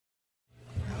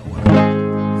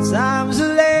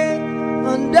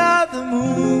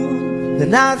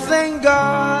And I thank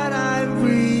God I'm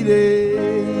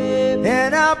breathing,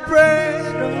 and I pray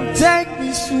don't take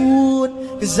me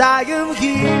soon, 'cause I am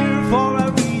here for a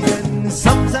reason.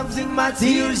 Sometimes in my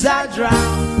tears I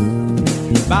drown,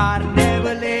 but I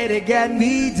never let it get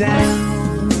me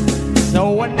down.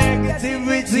 So when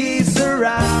negativity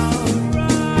surrounds,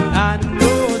 I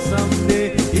know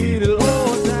someday it'll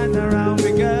all turn around,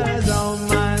 because all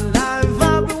my life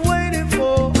I've been waiting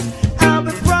for, I've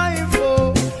been praying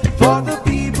for the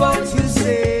people to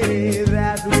say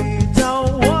that we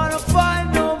don't wanna fight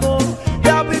no more,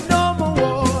 there'll be no more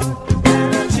war, and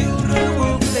our children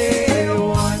will play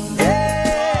one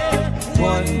day,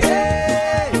 one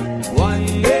day, one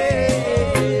day,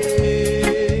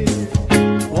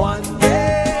 one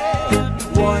day,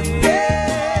 one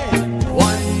day,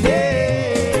 one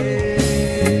day.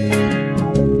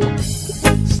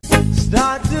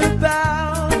 Start to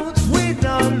bounce, we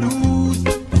don't lose,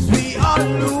 'cause we all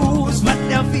lose, but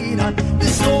they're feet on the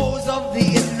souls of the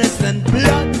innocent,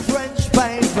 blood-drenched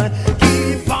pavement.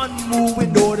 Keep on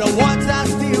moving, though the water's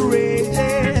still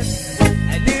raging.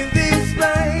 And in this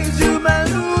place, you may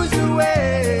lose your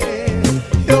way,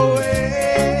 your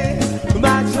way. You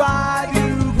might drive you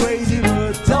crazy,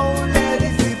 but don't let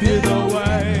it slip you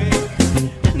away.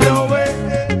 No way.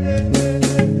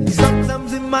 Sometimes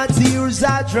in my tears I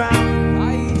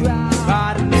drown,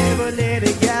 but I never let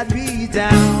it get me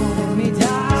down.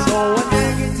 So when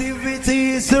negativity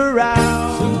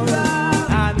surrounds,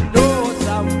 I know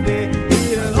someday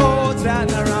it'll all turn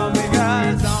around,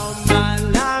 because all my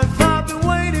life I've been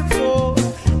waiting for,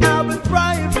 I've been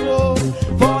praying for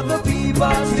the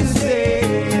people to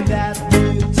say that we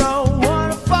don't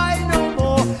wanna fight no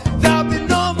more, there'll be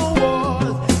no more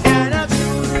wars, and our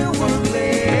children will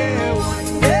play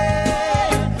one day,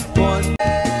 one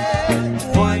day,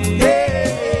 one day,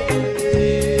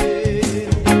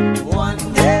 one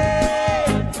day,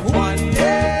 one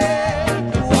day,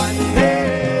 one day.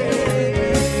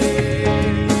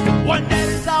 One day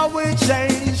is how we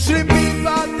change, should be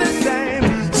about the same.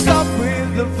 Stop with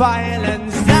the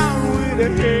violence, down with the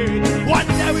hate. One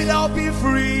day we'll all be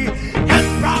free and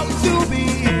proud to be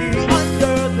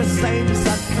under the same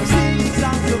sun, singing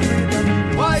songs of freedom.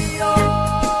 Why yo,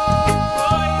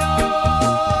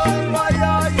 why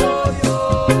yo, yo, yo,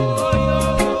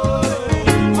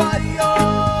 why yo,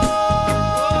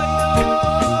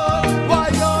 why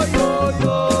yo, yo,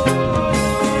 yo.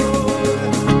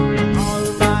 All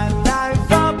my life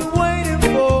I've been waiting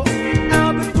for,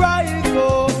 I've been praying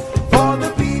for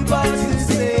the people to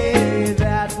say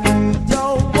that we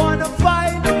don't wanna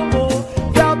fight no more,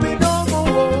 there'll be no more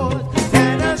wars,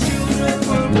 and our children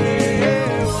will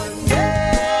live one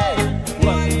day,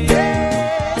 one day,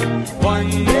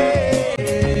 one day,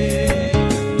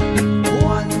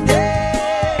 one day,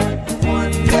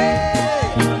 one day,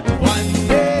 one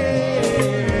day.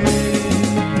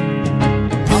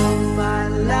 All my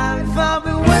life I've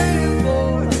been waiting for,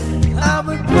 I've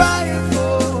been crying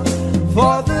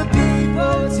for the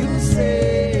people to say.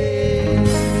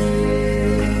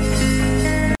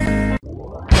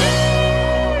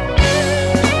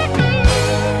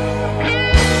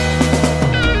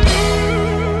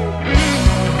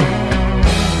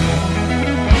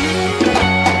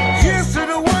 Here's to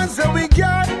the ones that we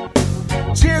got.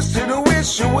 Cheers to the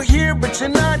wish you were here, but you're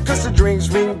not. 'Cause the drinks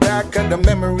bring back all the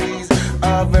memories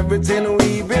of everything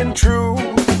we've been through.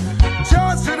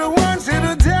 Toast to the ones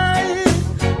that'll die.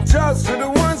 Toast to the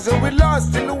ones that we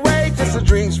lost in the way. 'Cause the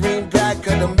drinks bring back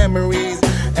all the memories,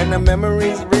 and the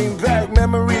memories bring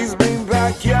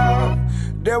back, y'all.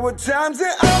 There were times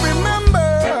that I remember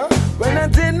when I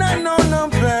did not know no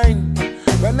pain,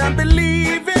 when I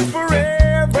believe in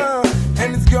forever, and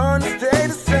it's gonna stay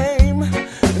the same.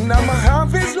 And now my heart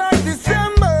feels like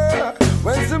December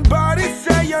when somebody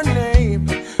say your name,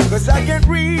 'cause I can't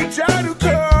reach out to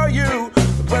call you,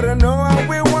 but I know I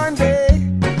will one day.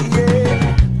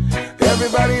 Yeah.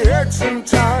 Everybody hurts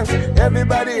sometimes,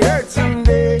 everybody hurts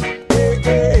someday. Hey,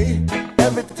 hey.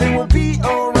 Everything will be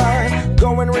alright.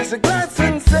 Go and raise a glass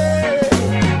and say,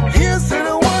 here's to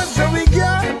the ones that we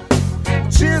got.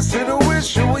 Cheers to the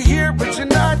wish you were here, but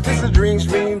you're not. 'Cause the drinks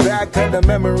bring back all the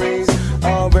memories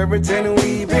of everything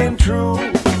we've been through.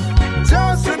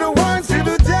 Toast to the ones who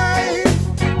died.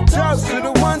 Toast to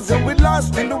the ones that we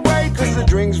lost in the way. 'Cause the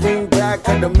drinks bring back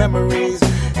all the memories,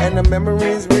 and the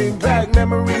memories bring back, yeah.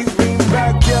 Memories bring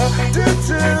back, yeah.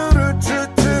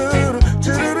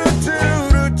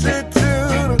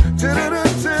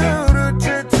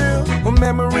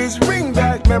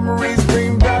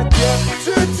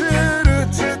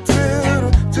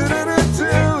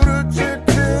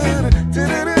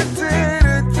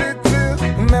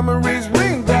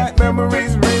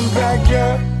 Memories bring back, yeah.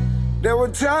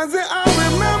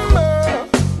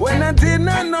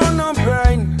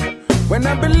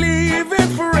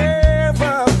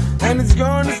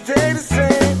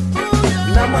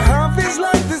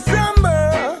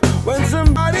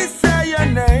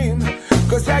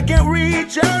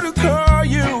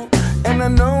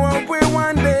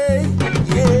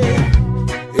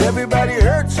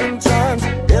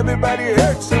 everybody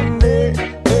hurts someday.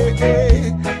 Hey,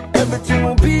 hey. Everything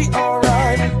will be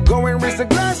alright. Go and raise a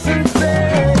glass and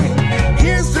say,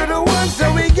 here's to the ones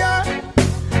that we got.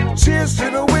 Cheers to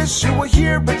the wish you were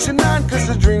here, but you're not. Cause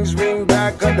the drinks bring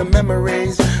back all the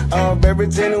memories of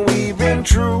everything we've been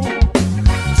through.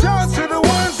 Toast to the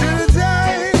ones that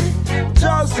died.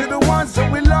 Toast to the ones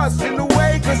that we lost in the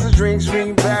way. Cause the drinks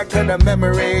bring back all the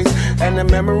memories. And the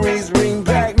memories bring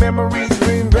back, memories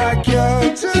bring back your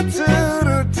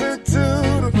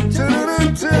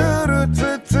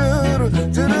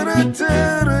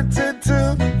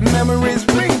memories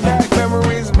bring back,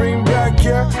 memories bring back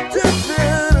your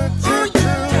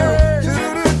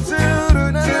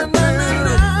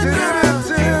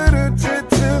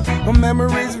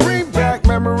memories bring back,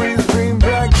 memories bring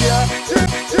back, yeah.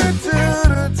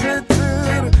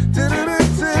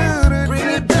 Bring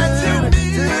it back to me.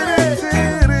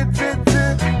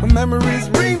 Memories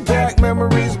bring back,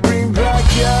 memories bring back,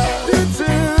 yeah. Bring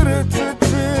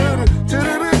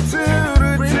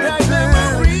back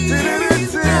memories.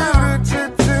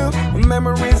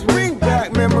 Memories bring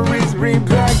back, memories bring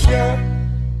back, yeah.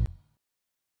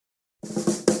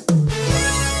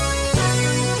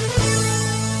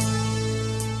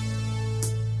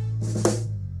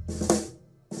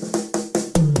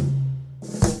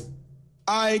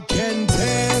 I can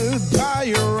tell by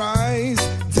your eyes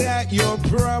that you're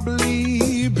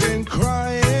probably been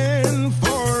crying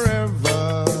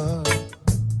forever.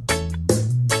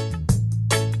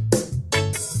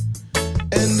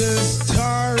 And the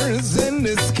stars in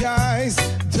the skies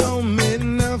don't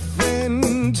mean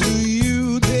nothing to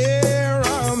you, they're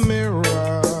a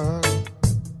mirror.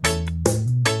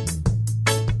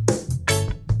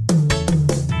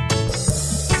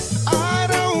 I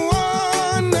don't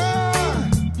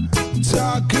wanna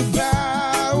talk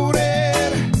about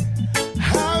it,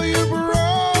 how you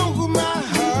broke my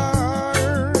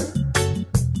heart.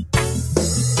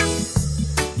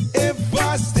 If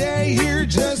I stay here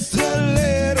just a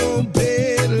little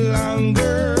bit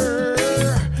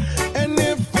longer, and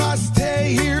if I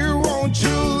stay here, won't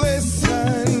you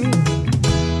listen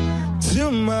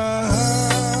to my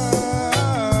heart?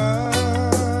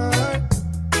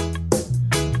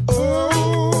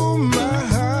 Oh, my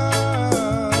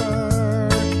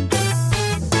heart.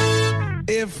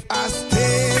 If I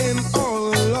stand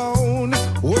all alone,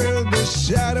 will the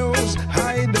shadows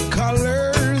hide the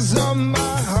colors of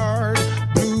my heart?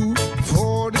 Blue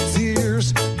for the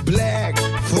tears, black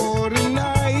for the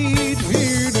night.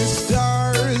 Fear the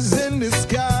stars in the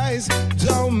skies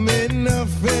don't mean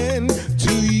nothing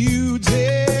to you,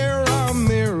 they're a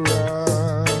mirror.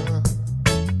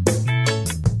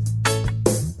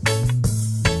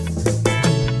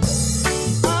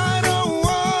 I don't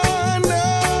wanna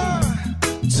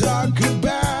talk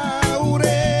about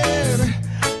it,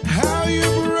 how you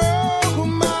broke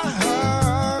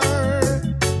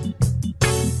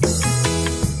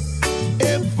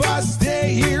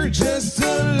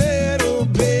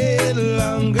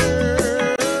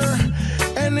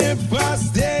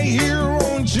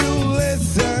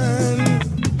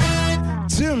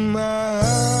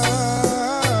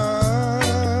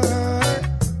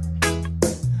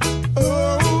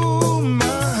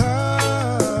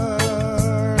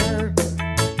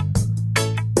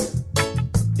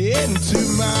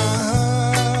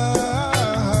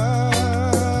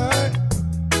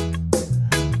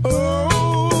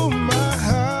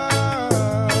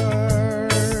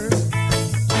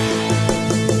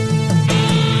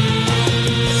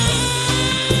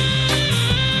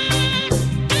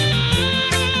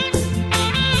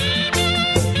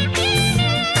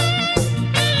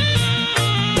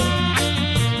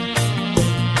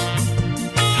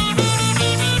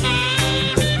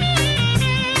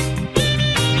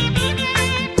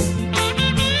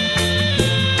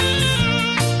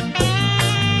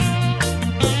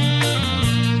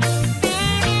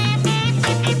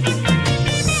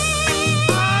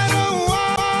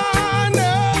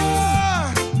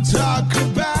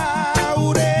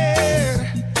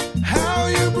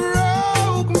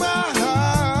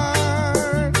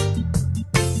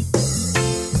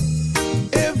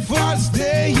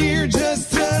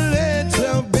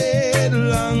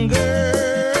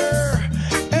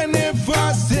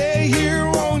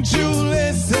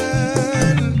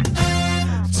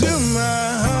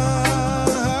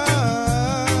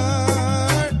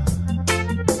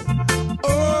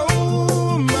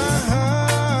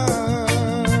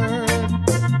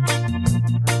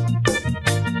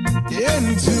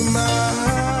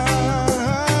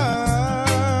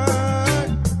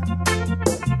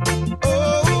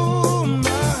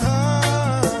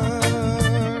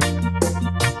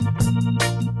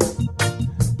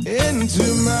into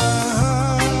my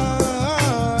heart.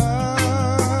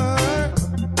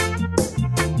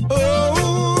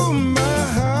 Oh, my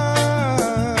heart.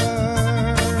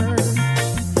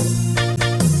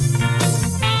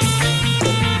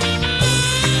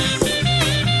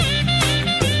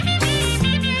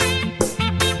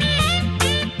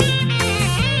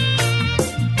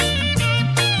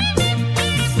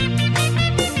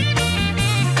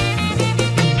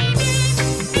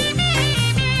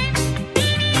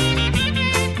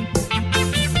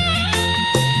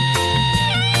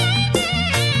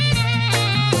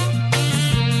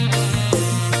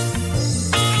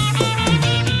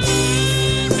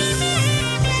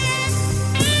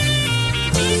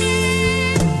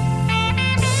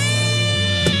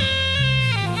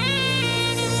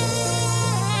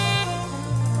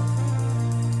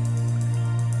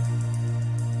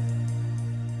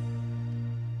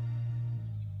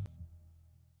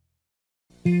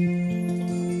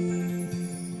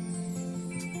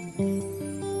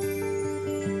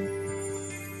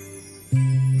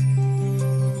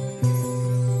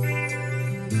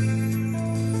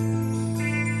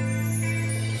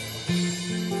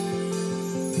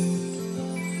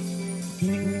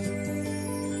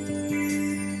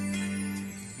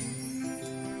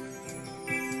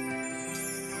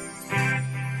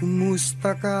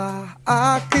 Kumusta ka,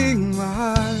 aking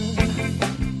mahal?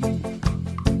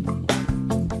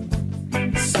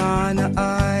 Sana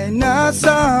ay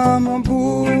nasa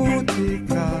mabuti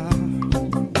ka.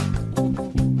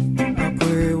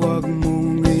 Ako'y wag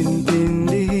mong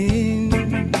intindihin.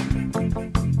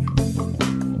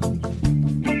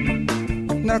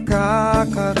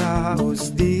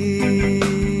 Nakakaraos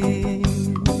din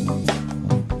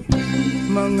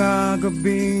mga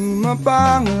gabing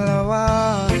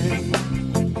mapanglaway,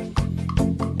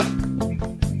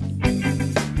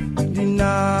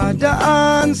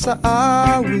 dinadaan sa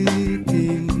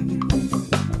awitin.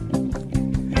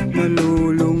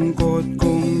 Nalulungkot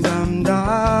kong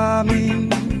damdamin,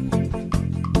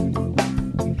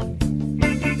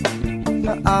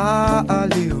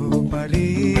 naaaliw pa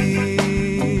rin.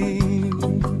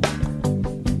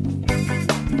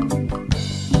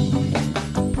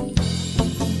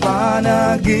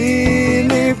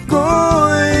 Panaginip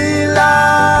ko'y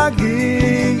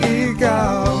laging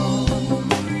ikaw,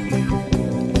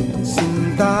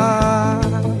 sinta.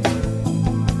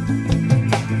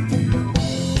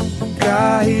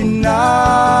 Kahit na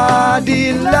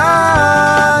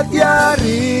dilat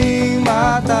yaring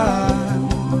mata,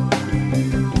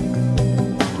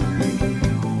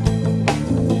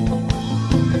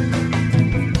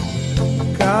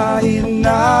 kahit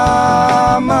na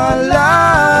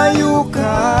malayo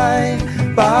ka'y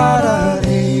para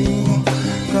rin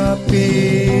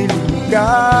kapiling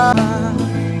ka,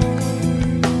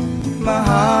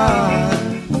 mahal.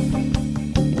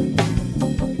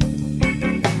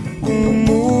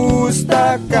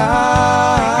 Kumusta ka?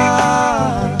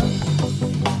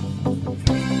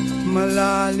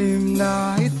 Malalim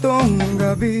na itong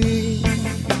gabi,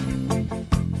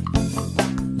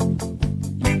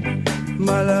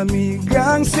 malamig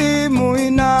ang simoy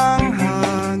ng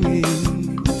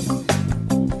hangin.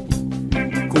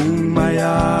 Kung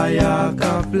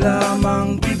mayayakap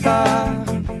lamang kita,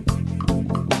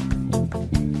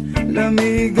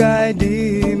 lamig ay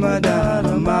di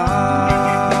madarama.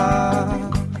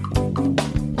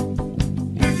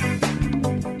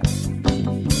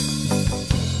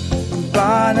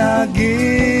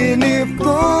 Panaginip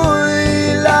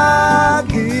ko'y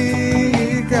lagi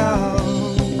ikaw,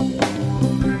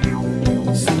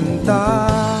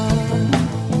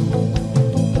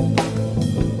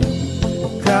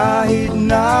 kahit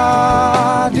na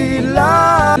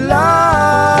dilat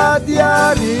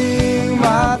yaring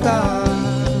mata,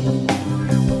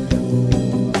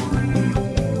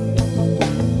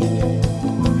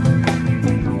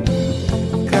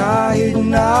 kahit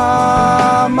na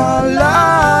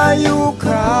malayo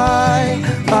ka'y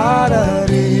para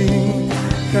rin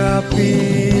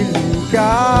kapiling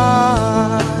ka,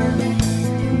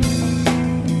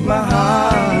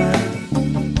 mahal.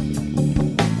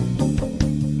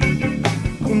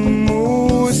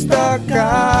 Kumusta ka?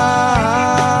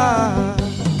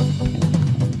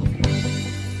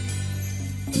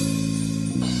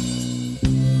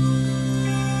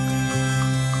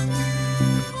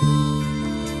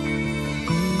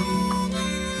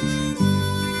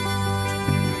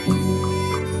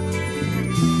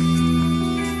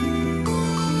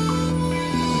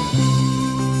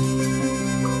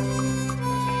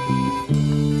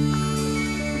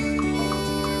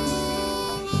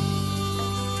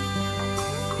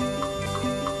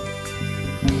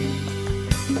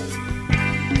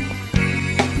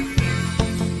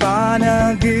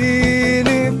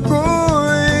 Panaginip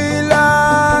ko'y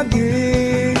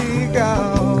laging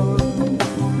ikaw,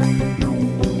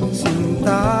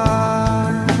 sinta.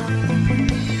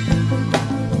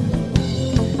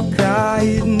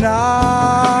 Kahit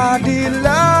na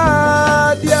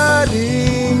dilat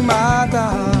yaring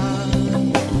mata,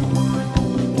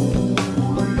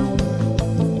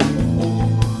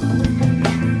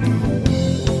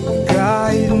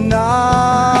 kahit na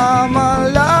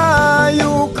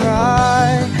malayo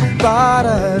ka'y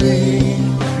para rin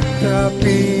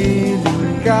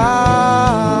kapiling ka,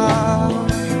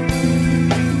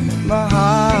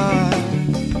 mahal.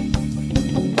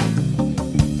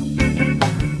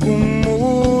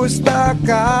 Kumusta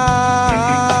ka?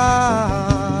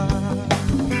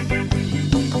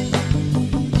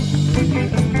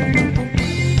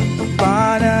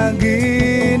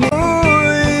 Panaginip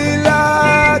ko'y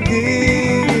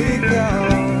laging ikaw,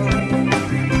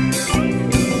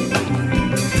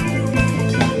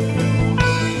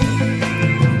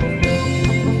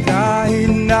 kahit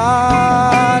na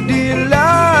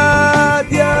dilat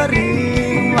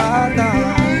yaring mata,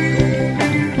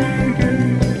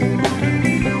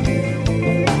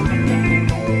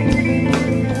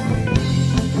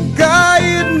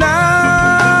 kahit na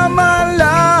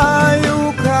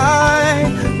malayo ka'y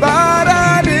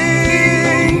para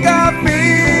rin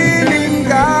kapiling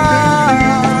ka,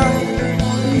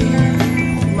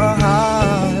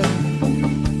 mahal.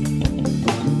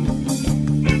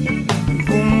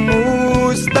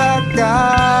 Kumusta ka?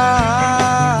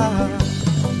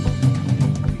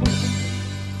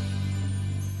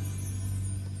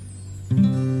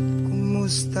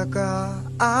 Kumusta ka,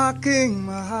 aking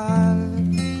mahal?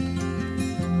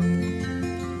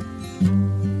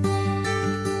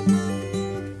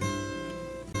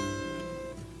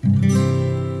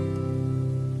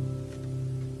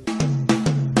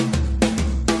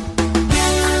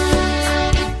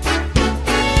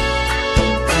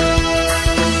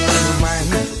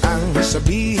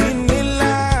 Sabihin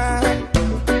nila,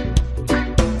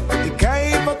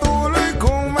 ika'y patuloy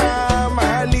kong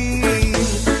mamahalin.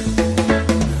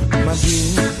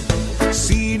 Maging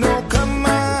sino ka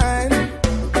man,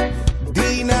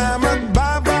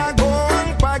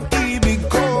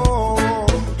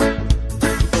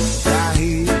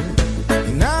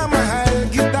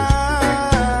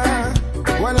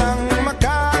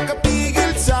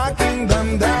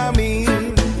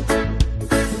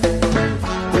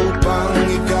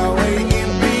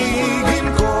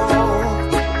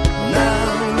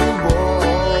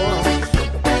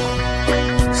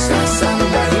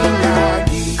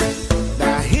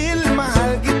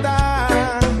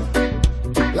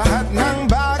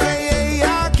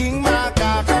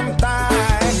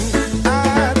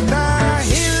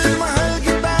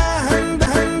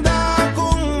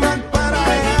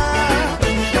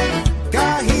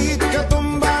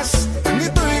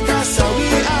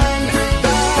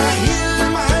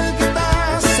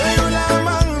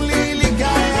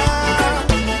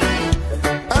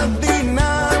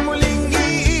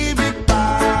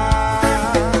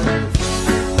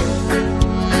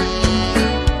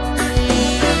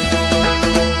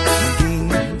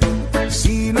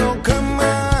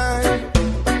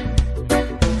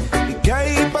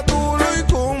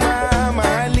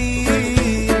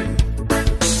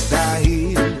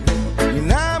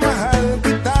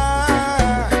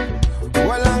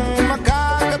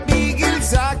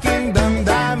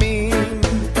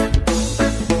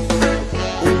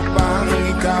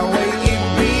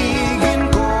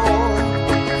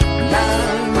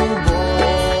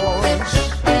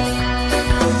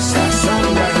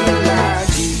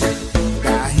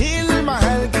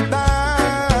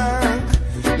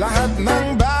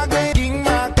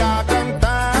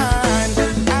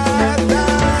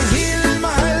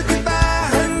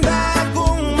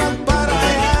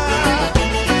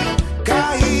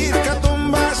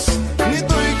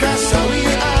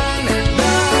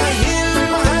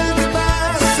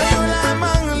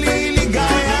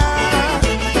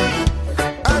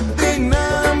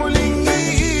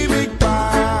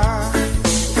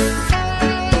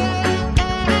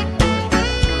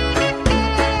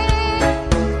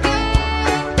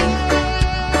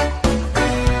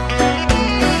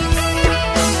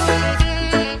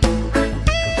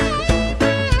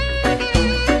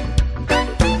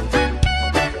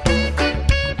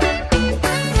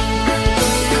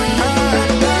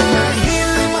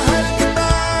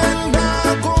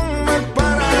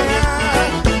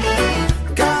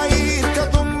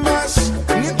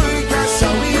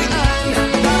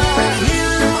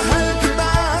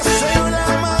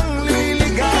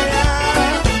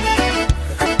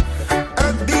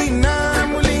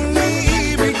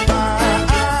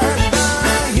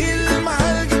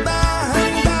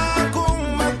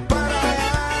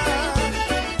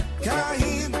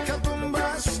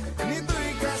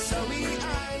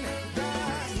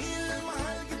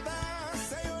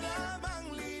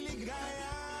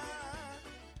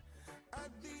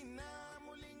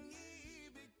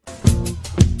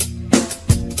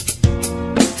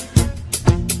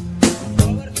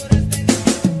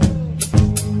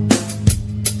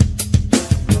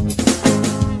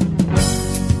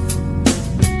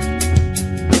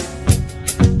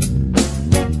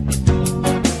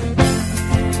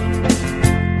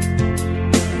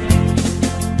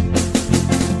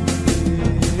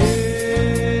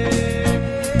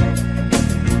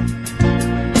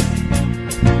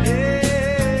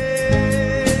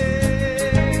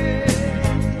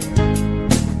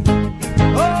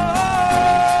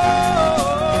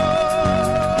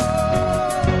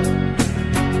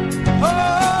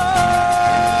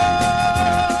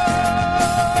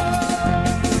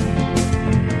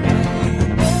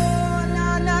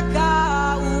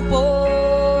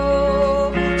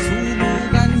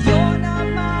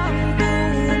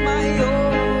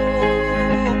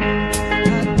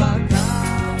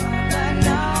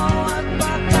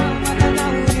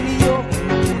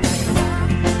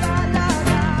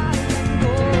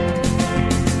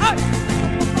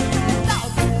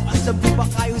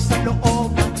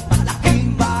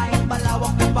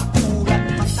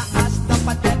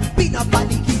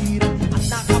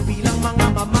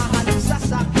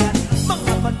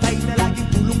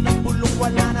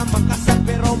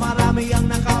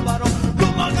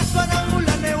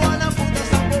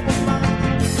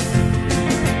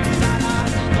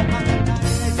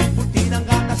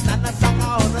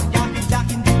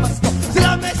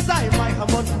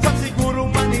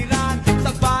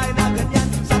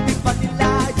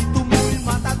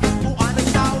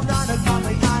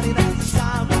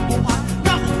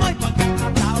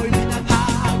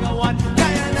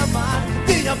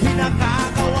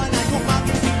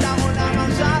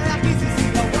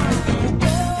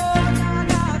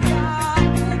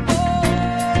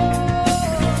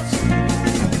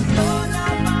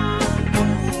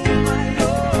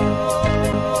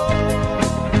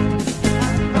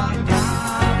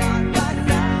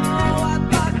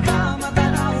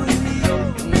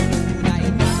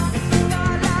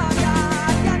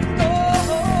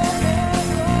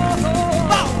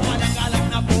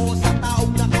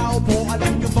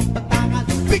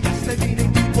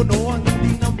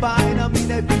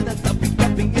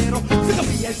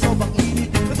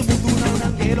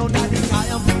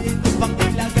 kayang pilit upang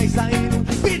ilagay sa ilong.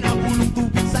 Pinagulong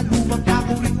tubig sa lumang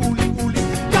kakuling ulit-ulit.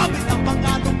 Gamit ang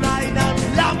mga tunglain na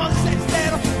lamang sa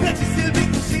estero.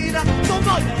 Nagsisilbing kusina,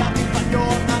 tumoy na aking panyo.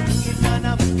 Ang aking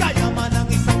inanam, kaya man ang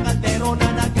isang kaldero na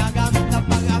nagagamit na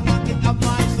pag-angakit ang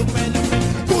mga supelo.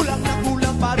 Kulang na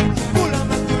kulang pa rin, kulang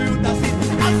na tuyutasin.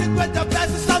 Ang 50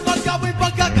 pesos na magawin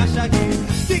pagkakasyagin.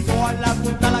 Di ko alam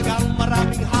kung talagang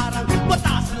maraming harang.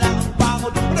 Mataas lang ang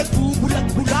pangod,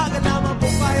 nagbubulag-bulagan naman po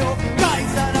kayo. Kahit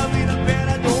sa dami ng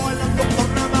pera nyo, walang doktor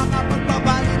na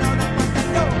makapagpabalinaw ng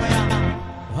matalo. Kaya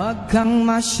Huwag kang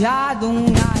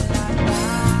masyadong alala.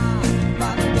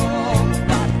 Bato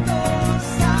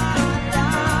sa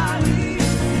langit.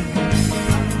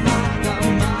 Ang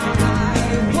magdamay,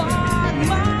 huwag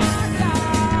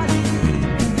magalit.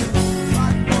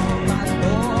 Bato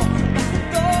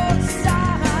sa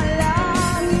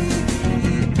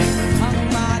langit. Ang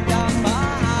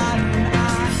madamaan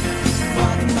ay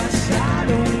huwag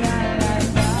masyadong alala.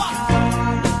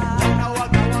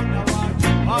 wag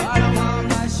Huwag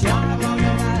masyadong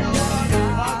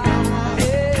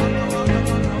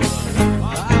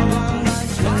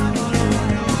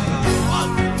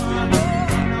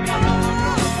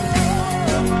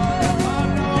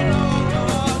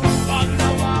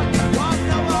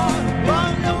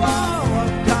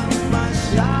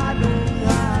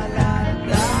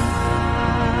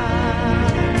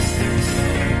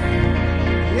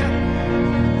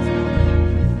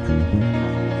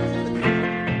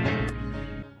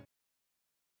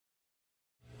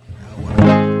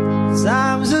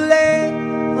Times are late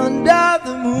under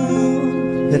the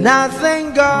moon, and I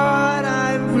thank God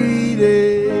I'm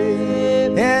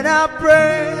breathing. And I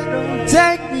pray don't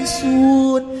take me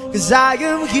soon, 'cause I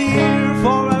am here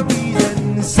for a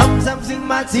reason. Sometimes in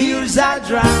my tears I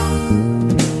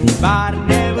drown, but I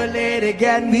never let it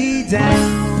get me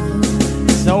down.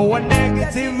 So when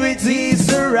negativity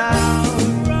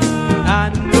surrounds,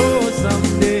 I know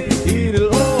someday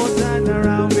it'll all turn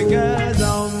around, because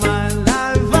all my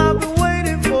life I've been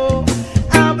waiting for,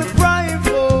 I've been praying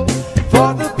for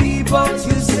the people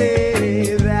to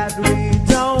say that we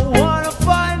don't wanna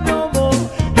fight no more,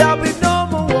 there'll be no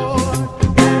more war,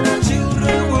 and our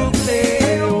children will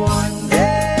play one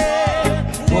day,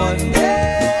 one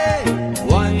day,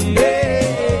 one day,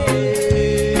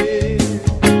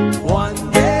 one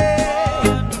day,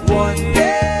 one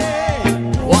day,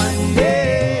 one day.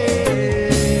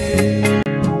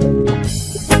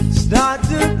 It's not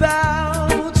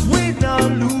about win or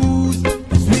lose,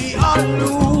 'cause we all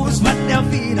lose, but they're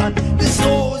feet on the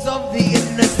souls of the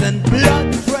innocent,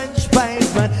 blood-drenched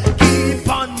pavement. Keep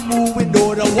on moving,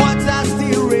 though the water's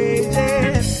still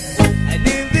raging. And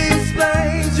in this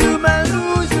place, you might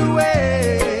lose your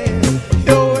way,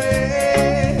 your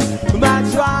way. Might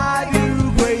drive you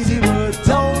crazy, but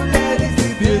don't let it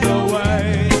slip you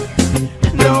away.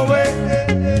 No way.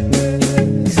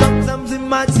 Sometimes in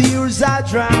my tears I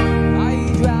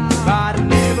drown, but I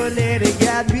never let it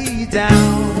get me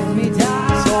down.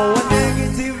 So when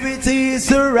negativity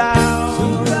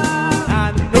surrounds,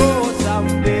 I know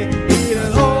someday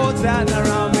it'll all turn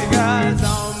around, because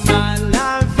all my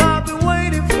life I've been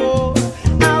waiting for,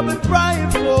 I've been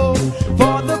praying for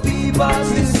the people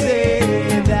to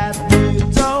say that we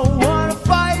don't wanna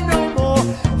fight no more,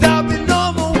 there'll be no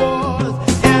more wars,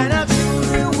 and our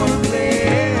children will play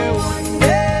one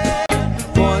day,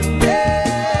 one day,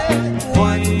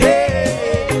 one day,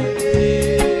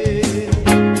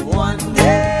 one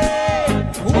day,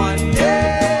 one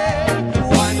day,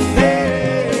 one day.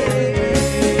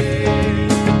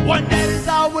 One day is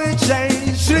how we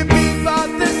change, should be about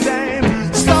the same.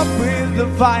 Stop with the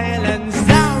violence,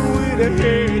 down with the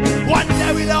hate. One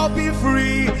day we'll all be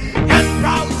free and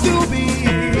proud to be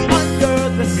under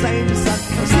the same sun,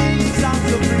 singing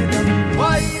songs of freedom.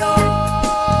 Why yo,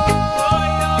 why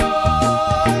yo,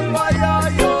 why yo,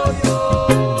 yo, yo,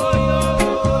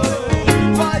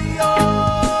 why yo,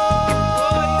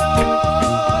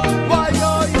 why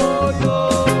yo, yo, yo.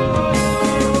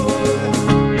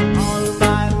 All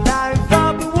my life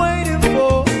I've been waiting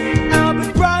for, I've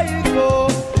been praying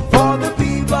for the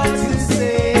people to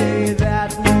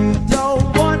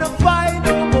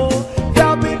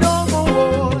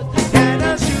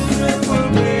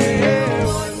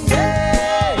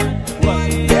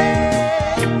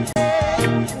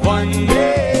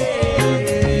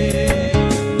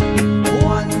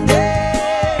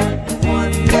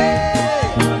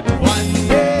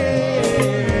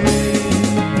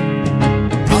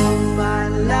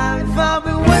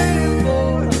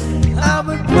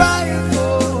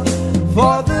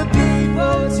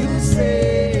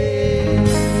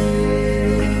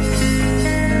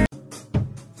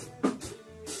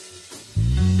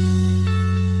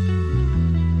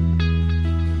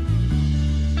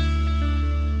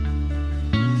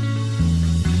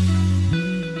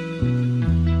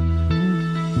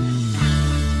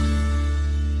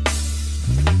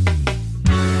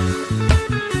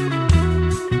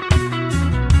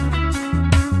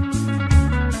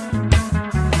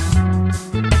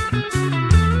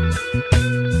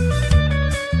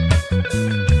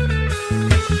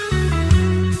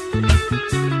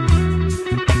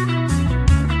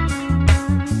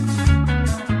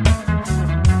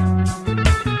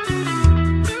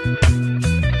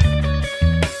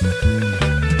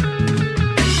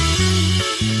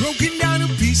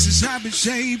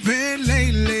shaping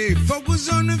lately.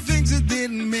 Focus on the things that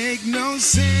didn't make no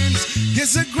sense.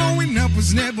 Guess that growing up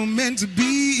was never meant to be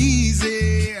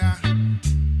easy.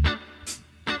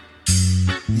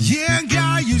 Yeah,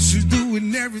 guy, you should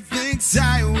doing everything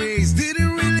sideways.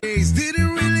 Didn't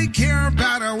really care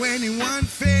about how anyone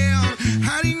felt.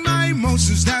 Hiding my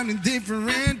emotions down in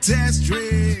different test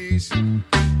trays.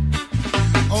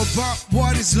 Oh, but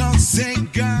what is lost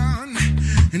ain't gone.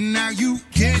 And now you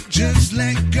can't just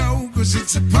let go. Cause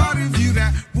it's a part of you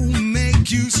that will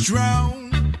make you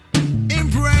strong.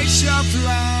 Embrace your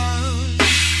flaws.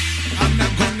 I'm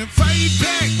not gonna fight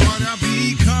back what I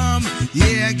become.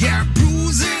 Yeah, I got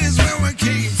bruises where I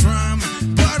came from.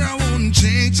 But I won't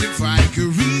change if I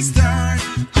could restart.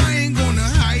 I ain't gonna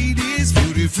hide these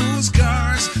beautiful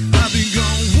scars. I've been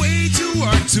going way too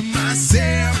hard to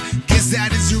myself. Guess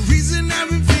that is the reason I've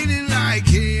been feeling like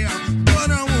hell.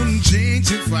 But I won't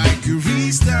change if I could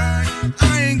restart.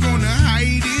 I ain't gonna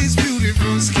hide these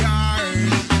beautiful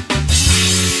scars.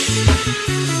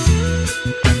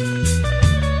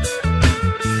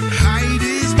 Hide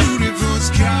these beautiful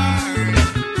scars.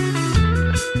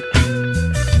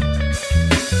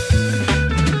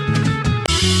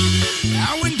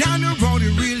 I went down the road,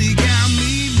 it really got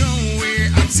me nowhere.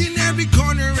 I've seen every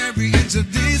corner, every inch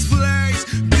of this place.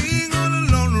 Being all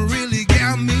alone really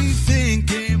got me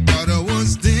thinking. But I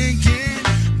was thinking,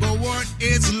 but what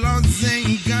is lost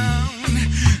ain't gone.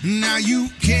 Now you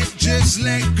can't just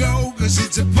let go. Cause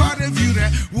it's a part of you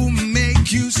that will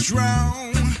make you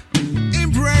strong.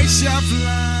 Embrace your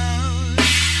flaws.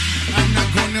 I'm not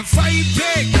gonna fight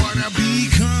back what I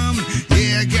become.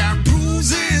 Yeah, I got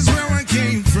bruises where I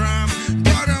came from.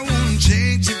 But I won't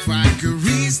change if I could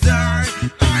restart.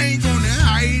 I ain't gonna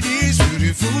hide these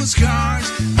beautiful scars.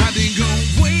 I've been going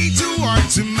way too hard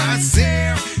to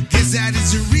myself. Guess that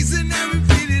is the reason I've been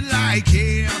feeling like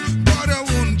hell. But I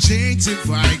won't change if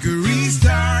I could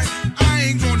restart. I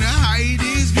ain't gonna hide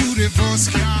these beautiful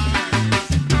scars.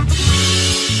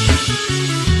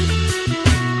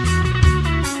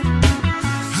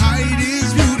 Hide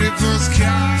these beautiful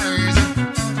scars.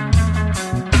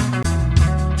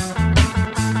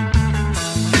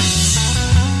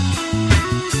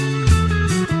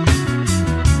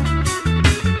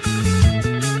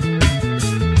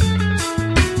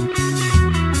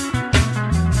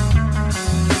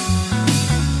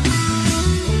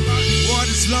 What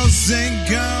is lost ain't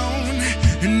gone.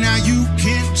 And now you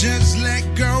can't just let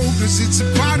go. Cause it's a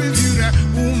part of you that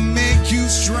will make you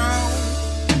strong.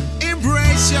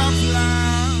 Embrace your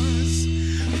flaws.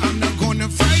 I'm not gonna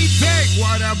fight back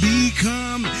what I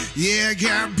become. Yeah, I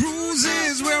got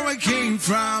bruises where I came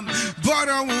from. But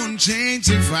I won't change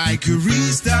if I could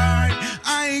restart.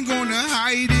 I ain't gonna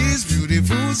hide these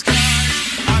beautiful scars.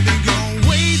 I've been going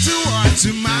way too hard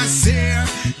to myself.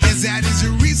 Guess that is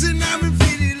the reason I've been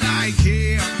feeling like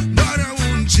hell. But I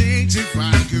won't change if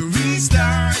I could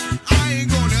restart. I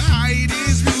ain't gonna hide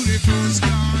these beautiful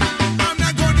scars. I'm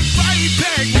not gonna fight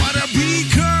back what I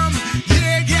become.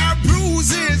 Yeah, got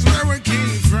bruises where I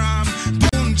came from.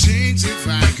 But I won't change if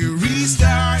I could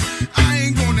restart. I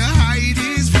ain't gonna hide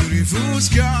these beautiful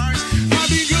scars. I've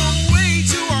been going way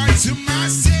too hard to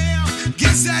myself.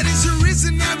 Guess that is the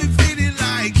reason I've been feeling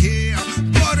like hell.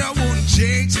 But I won't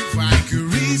change if I could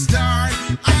restart.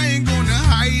 I ain't gonna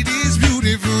hide these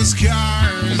beautiful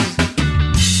scars.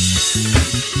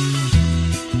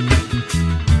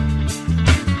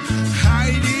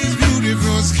 Hide these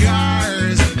beautiful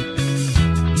scars.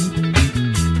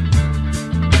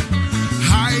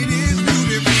 Hide these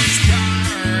beautiful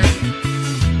scars.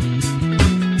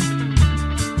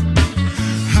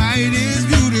 Hide these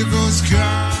beautiful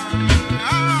scars.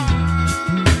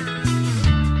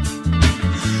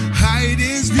 Hide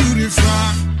these beautiful.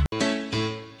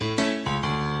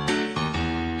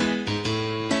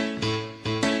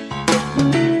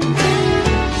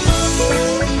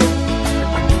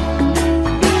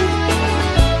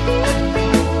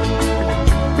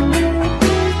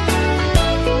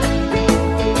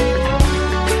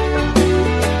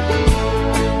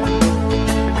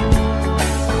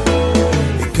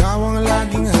 Ikaw ang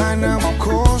laging hanap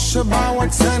ko sa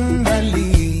bawat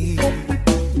sandali.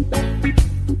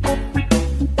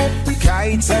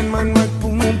 Kahit saan man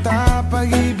magpumunta,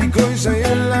 pag-ibig ko'y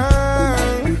sa'yo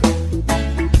lang.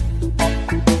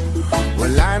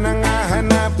 Wala nang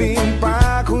hahanapin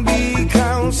pa kundi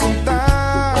ikaw sinta.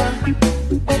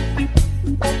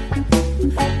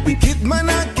 Pikit man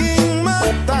aking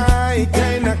mata,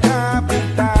 ika'y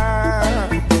nakapita.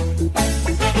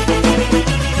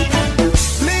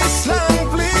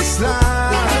 Please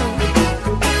lang,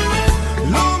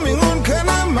 lumingon ka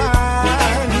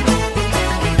naman.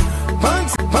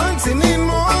 Pansinin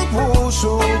mo ang puso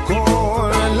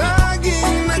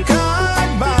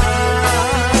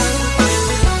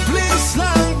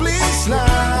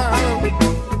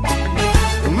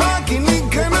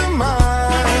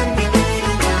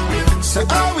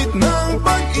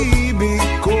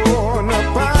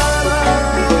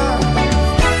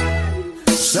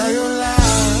sa'yo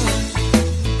lang.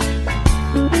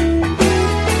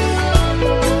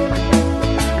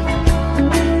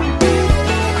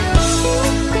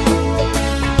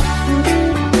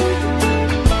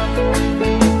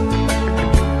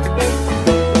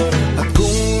 At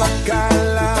kung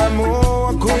akala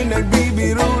mo ako'y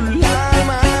nagbibiro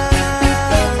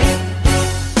lamang,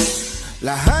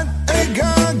 lahat ay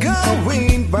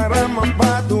gagawin para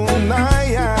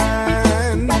mapatunayan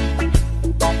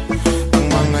ang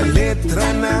mga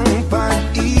letra ng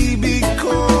pag-ibig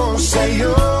ko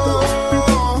sa'yo.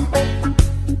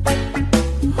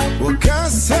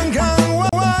 Wagas hanggang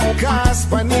wagas,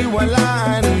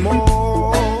 paniwalaan mo.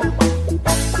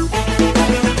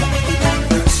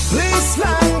 Please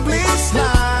lang,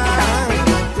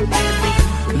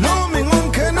 lumingon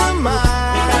ka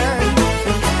naman.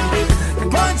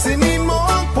 Pansinin mo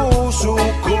ang puso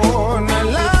ko na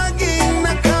laging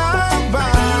nakaabang.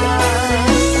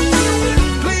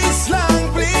 Please lang,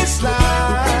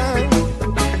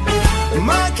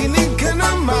 makinig ka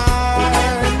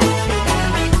naman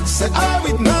sa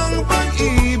awit ng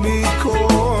pag-ibig ko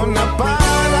na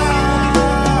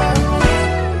parang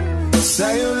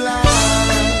sa'yo lang.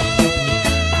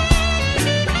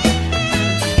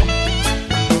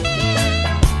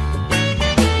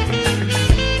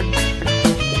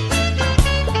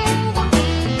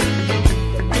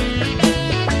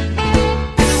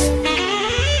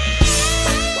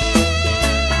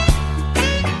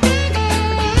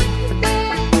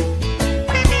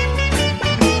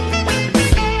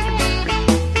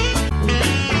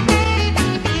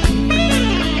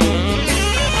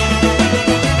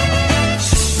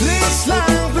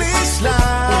 Please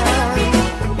lang,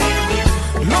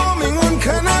 lumingon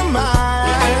ka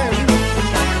naman.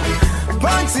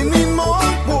 Pansinin mo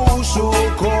ang puso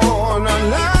ko na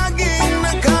laging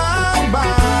nakaabang.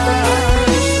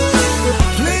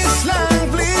 Please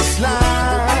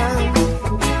lang,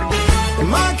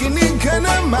 makinig ka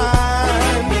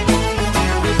naman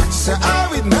sa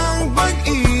awit ng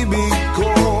pag-ibig ko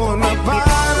na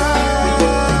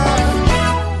parang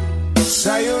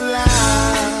sa'yo lang.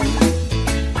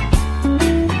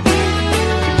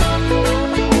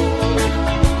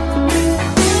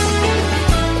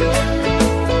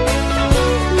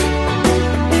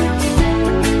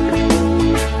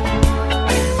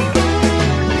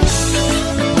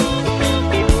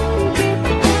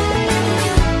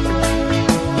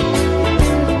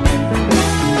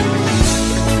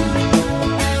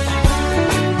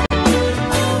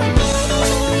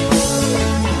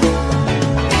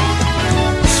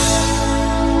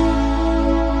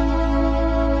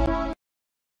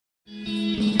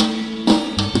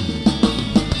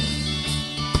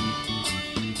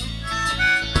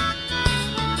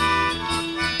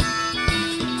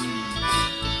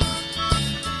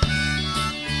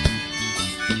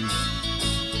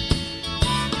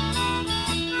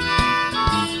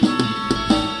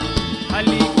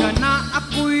 Halika na,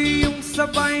 ako'y iyong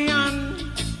sabayan.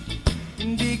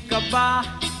 Hindi ka ba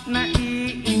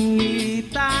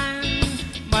naiinitan?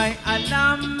 May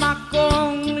alam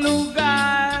akong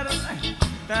lugar,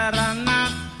 tara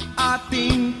na't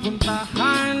ating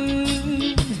puntahan.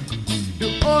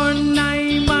 Doon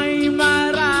ay may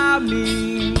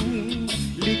maraming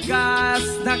likas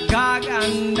na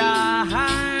kagandahan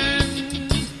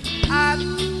at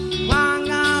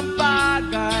mga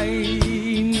bagay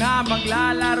na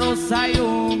maglalaro sa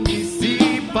iyong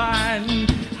isipan.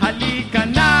 Halika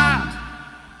na,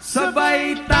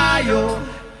 sabay tayo,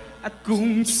 at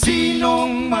kung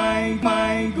sinong may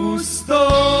gusto,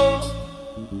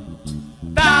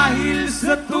 dahil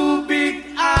sa tubig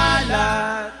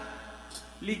alat,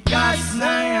 likas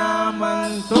na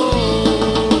yaman to.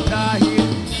 Dahil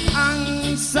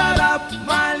ang sarap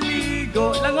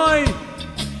maligo, langoy,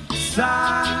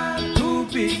 sa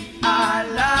tubig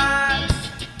alat.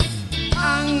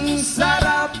 Ang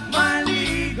sarap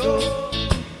maligo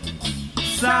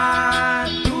sa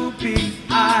tubig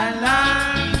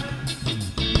alat.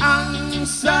 Ang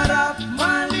sarap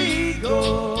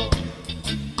maligo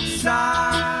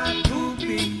sa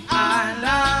tubig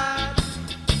alat.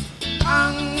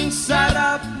 Ang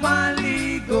sarap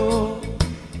maligo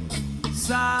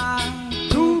sa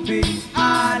tubig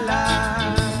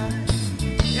alat.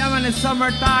 Yaman, it's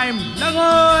summertime.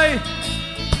 Langoy!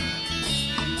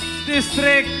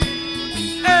 District.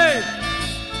 Hey!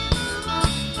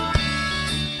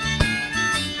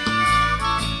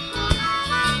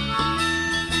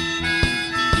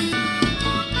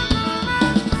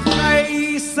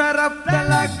 Ay sarap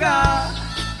talaga,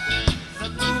 sa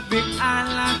tubig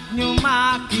alat nyo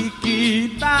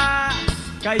makikita.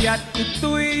 Kaya't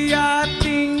ito'y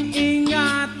ating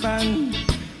ingatan.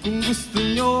 Kung gusto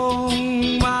nyo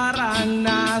iyong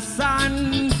maranasan.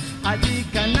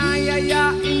 Halika na,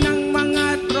 yayain ng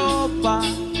mga tropa.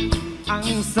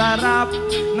 Ang sarap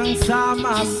ng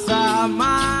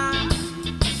sama-sama.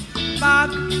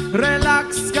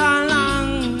 Mag-relax ka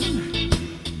lang,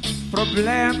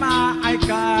 problema ay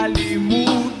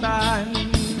kalimutan.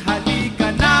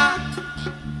 Halika na,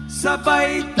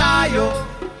 sabay tayo,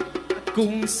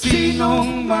 kung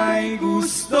sinong may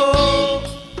gusto.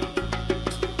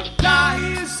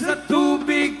 Dahil sa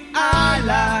tubig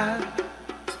alat,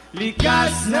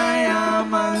 likas na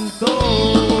yaman to.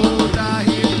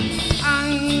 Dahil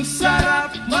ang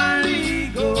sarap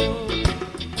maligo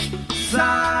sa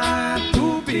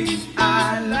tubig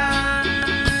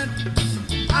alat.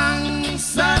 Ang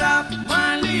sarap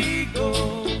maligo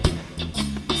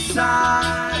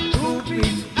sa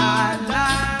tubig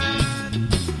alat.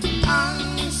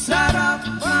 Ang sarap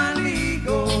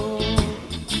maligo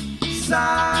sa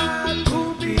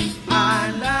tubig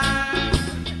alat.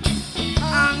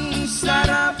 Ang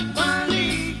sarap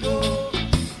maligo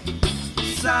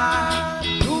sa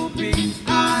tubig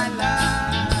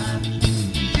alat.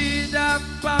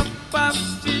 Chida-pap-pap,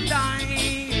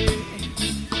 chiday.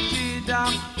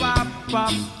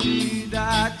 Chida-pap-pap,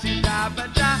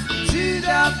 chida-chida-bada.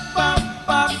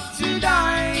 Chida-pap-pap,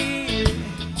 chiday.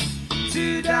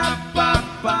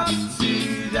 Chida-pap-pap,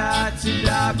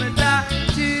 chida-chida-bada.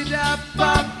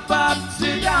 Chida-pap-pap,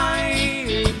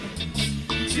 chiday.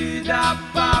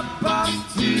 Chida-pap-pap,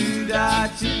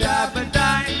 chida-chida-bada.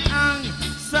 Ang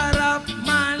sarap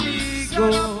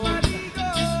maligo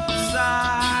sa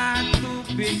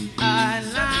tubig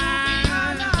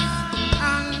alat.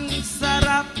 Ang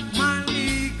sarap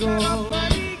maligo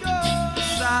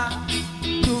sa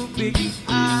tubig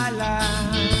alat.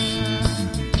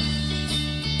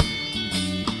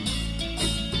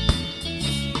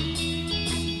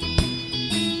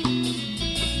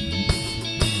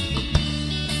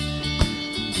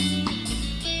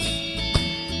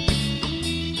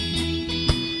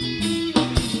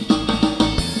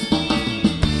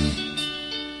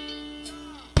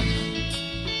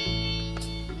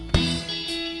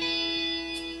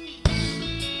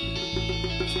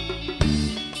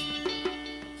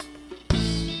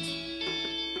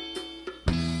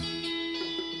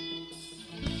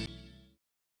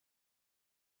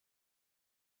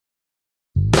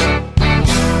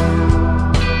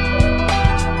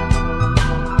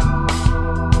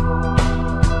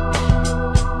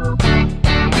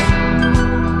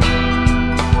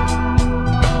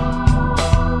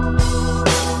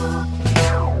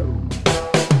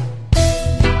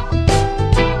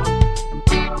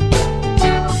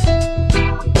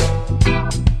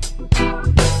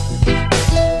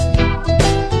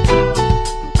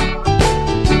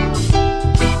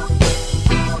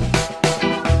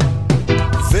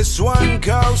 This one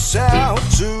goes out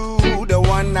to the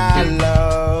one I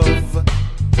love.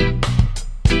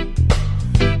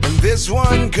 And this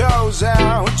one goes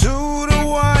out to the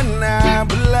one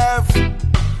I've left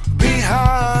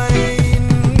behind.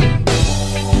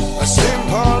 A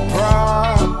simple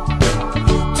prop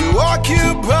to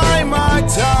occupy my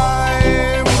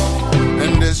time.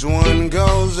 And this one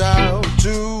goes out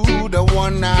to the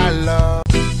one I love.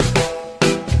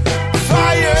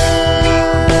 Fire!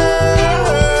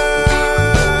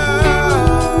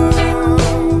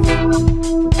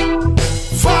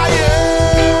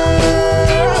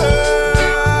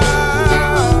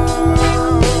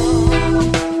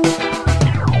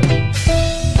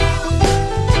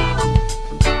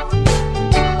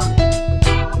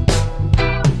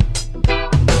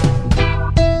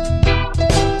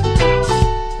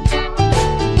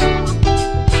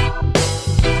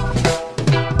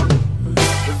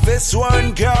 This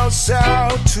one goes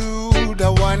out to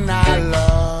the one I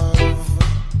love.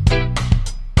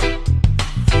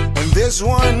 And this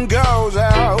one goes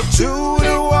out to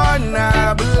the one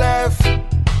I've left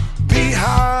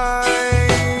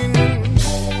behind.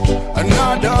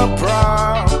 Another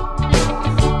prop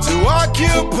to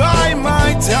occupy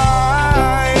my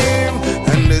time.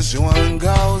 And this one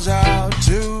goes out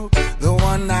to the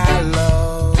one I love.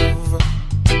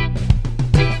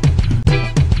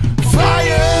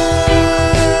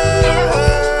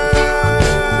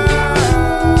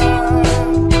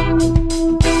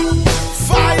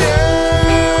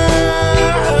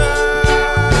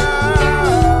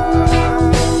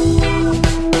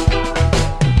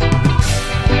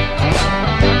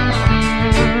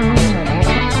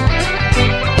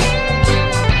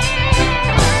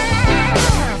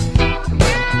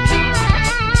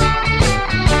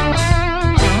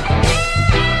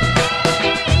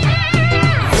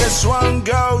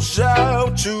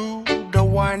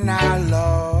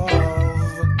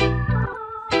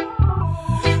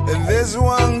 this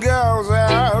one goes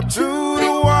out to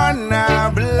the one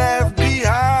I've left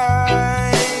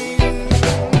behind.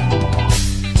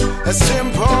 A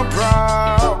simple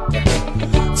prop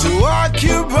to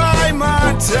occupy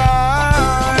my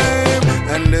time,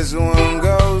 and this one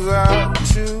goes out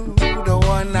to the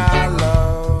one I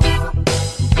love.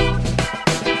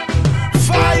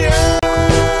 Fire.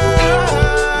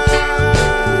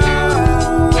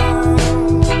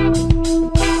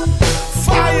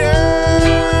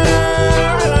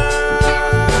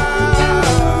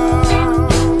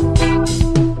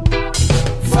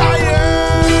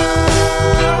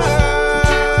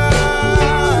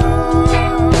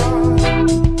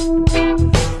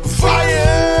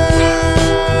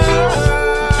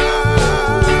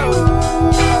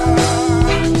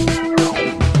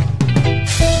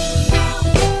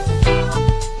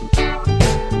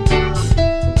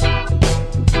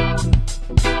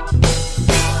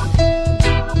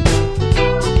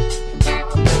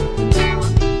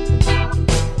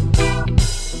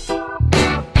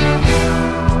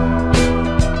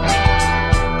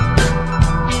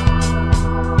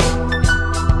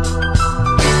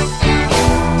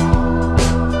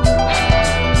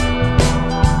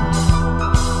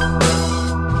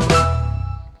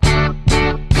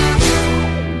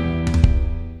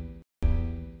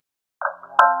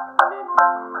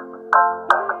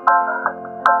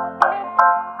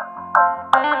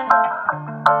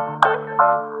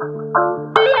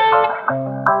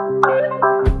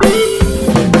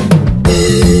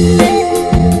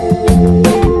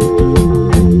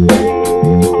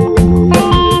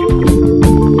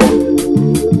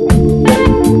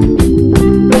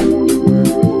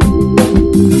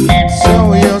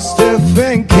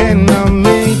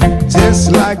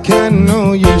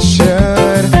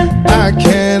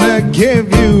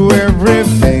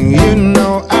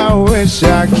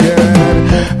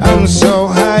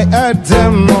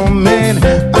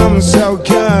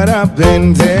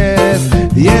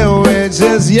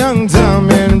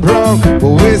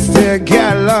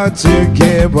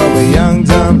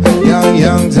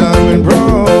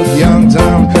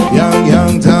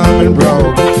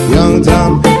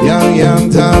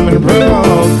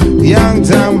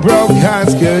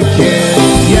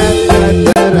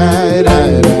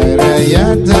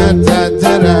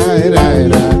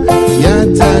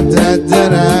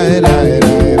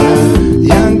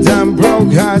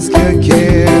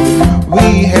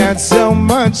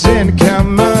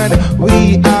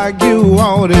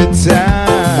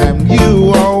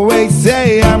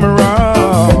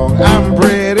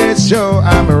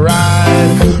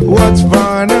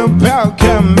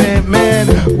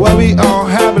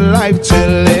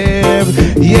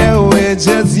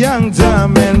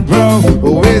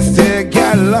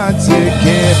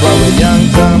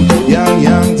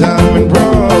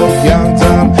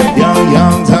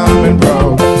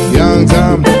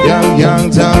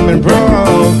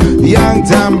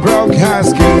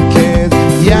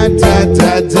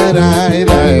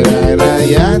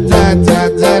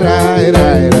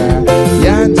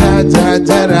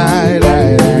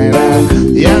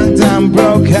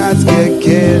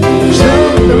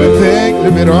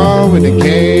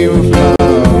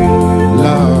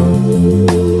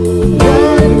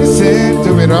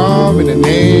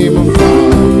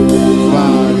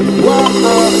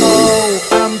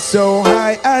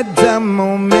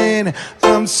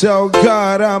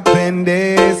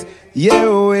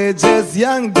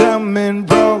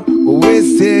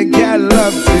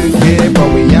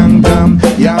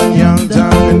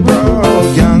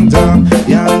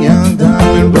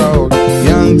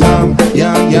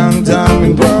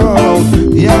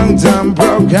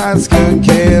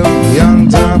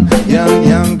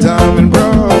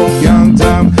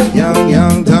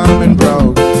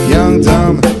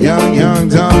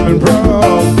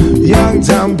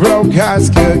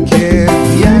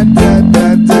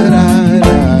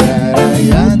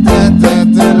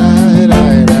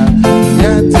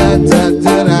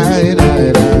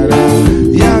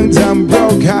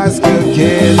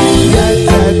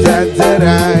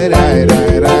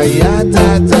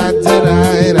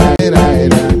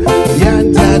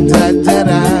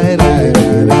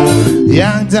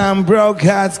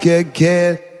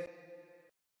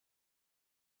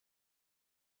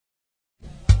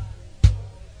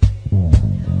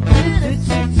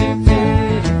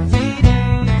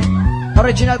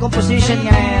 Original composition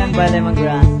niya yan by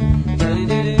Lemongrass.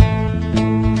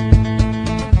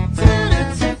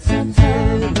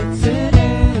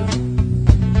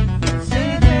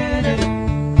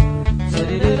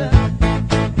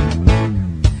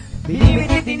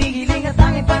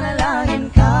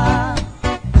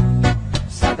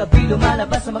 gabi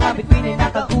lumalabas sa mga bituin ay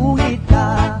nakaguhit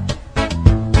ka.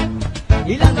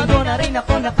 Ilang linggo na rin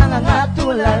ako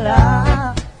nakangangatulala.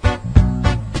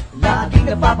 Laging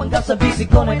napapanggap sa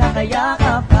bisig ko may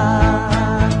nakayakap ka.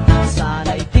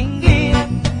 Sana'y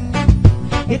tinggin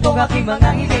itong aking mga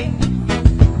hiling.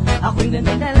 Ako'y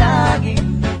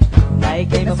nananalangin na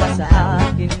ika'y mapasa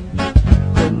akin.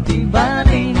 Kundi ba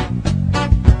rin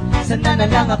sana na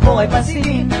lang ako ay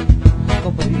pansinin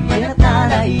kung pagiging at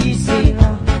nanaisin.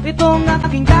 Itong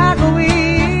aking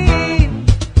gagawin,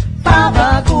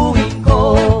 babaguhin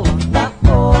ko ang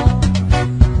takbo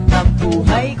ng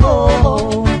buhay ko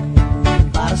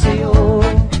para sa'yo.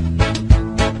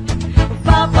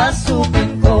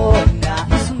 Papasukin ko ang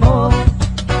nais mo,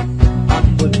 ang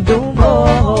mundo mo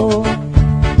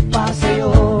para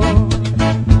sa'yo.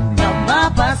 Na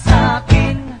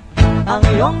mapasakin ang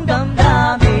iyong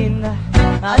damdamin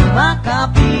at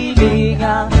makapiling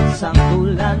ang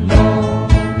sangtulan mo.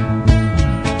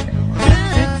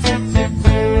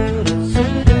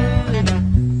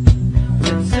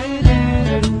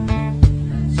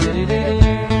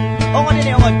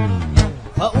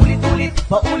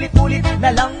 Paulit-ulit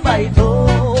na lang ba ito?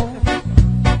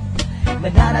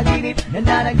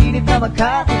 Nananaginip na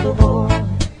magkatotoo.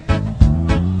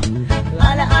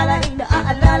 Alaalaing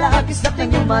naaalala ang kislap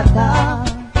ng iyong mata.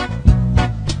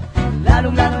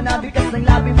 Lalong-lalo na bigas ng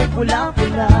labi mo'y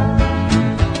pulang-pula.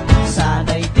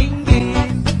 Sana'y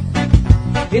tinggin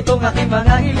itong aking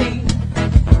mga hiling.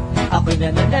 Ako'y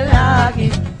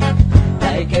nananalangin na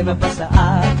ika'y mapasa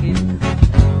akin.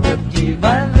 Kundi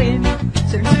man rin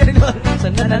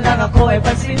sana na lang ako ay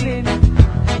pansinin.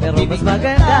 Pero mas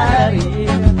maganda rin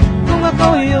kung ako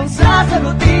yung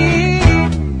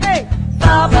sasagutin. Hey!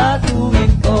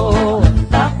 Babatuhin ko ang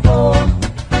takbo ang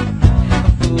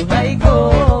buhay ko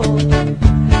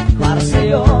para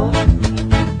sa'yo.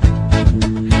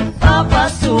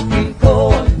 Papasukin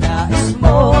ko ang nais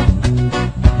mo,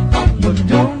 ang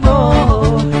mundo mo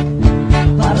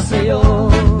para sa'yo.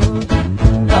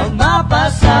 Nang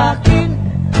mapasakin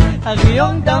ang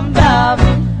iyong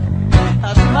damdamin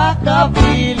at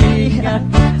makapilihan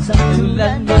sa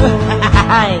tulan mo.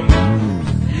 Kahit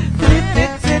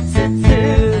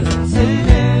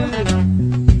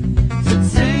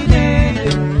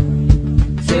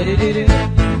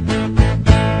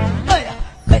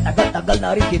tagal-tagal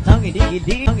na rin kitang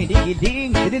hindi-giding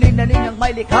Dininig na ninyang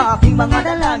may likha aking mga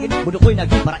dalangin. Mundo ko'y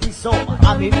naging paraiso,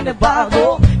 marami rin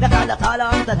nagbago. Nakalatala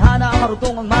ang tadhana,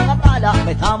 marutong ang mga tala.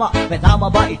 May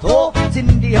tama ba ito?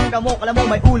 Sinindihan ka mo, kala mo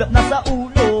may ulap na sa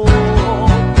ulo.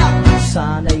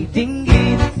 Sana'y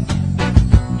tinggin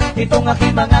itong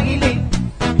aking mga hiling.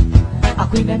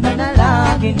 Ako'y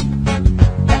nananalangin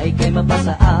na ika'y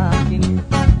mapasa akin.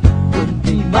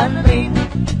 Kundi man rin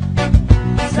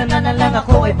sana na lang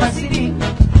ako ay pansinin.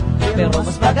 Pero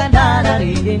mas maganda na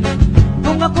rin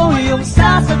kung ako yung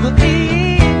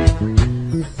sasagutin.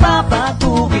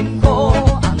 Papatuhin ko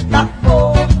ang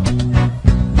takbo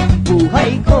ng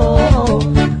buhay ko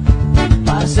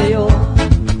para sa'yo.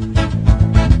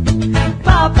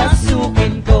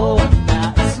 Papasukin ko ang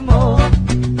nais mo,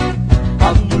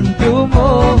 ang mundo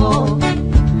mo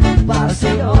para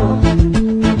sa'yo.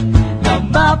 Nang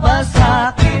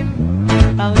mapasakin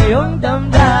ang iyong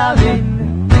damdamin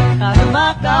at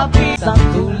makapisang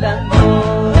tulan mo.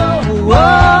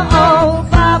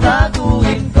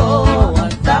 Babaguhin ko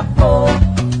ang takbo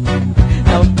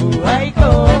ng buhay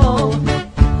ko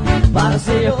para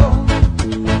sa'yo.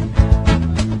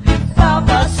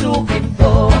 Papasukin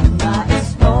ko ang nais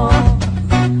mo,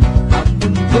 ang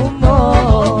mundo mo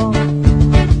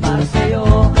para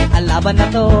sa'yo. Ang laban na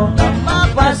to, nang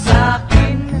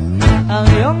mapasakin ang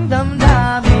iyong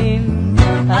damdamin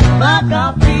at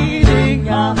makapiling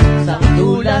ang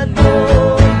sangtulan mo.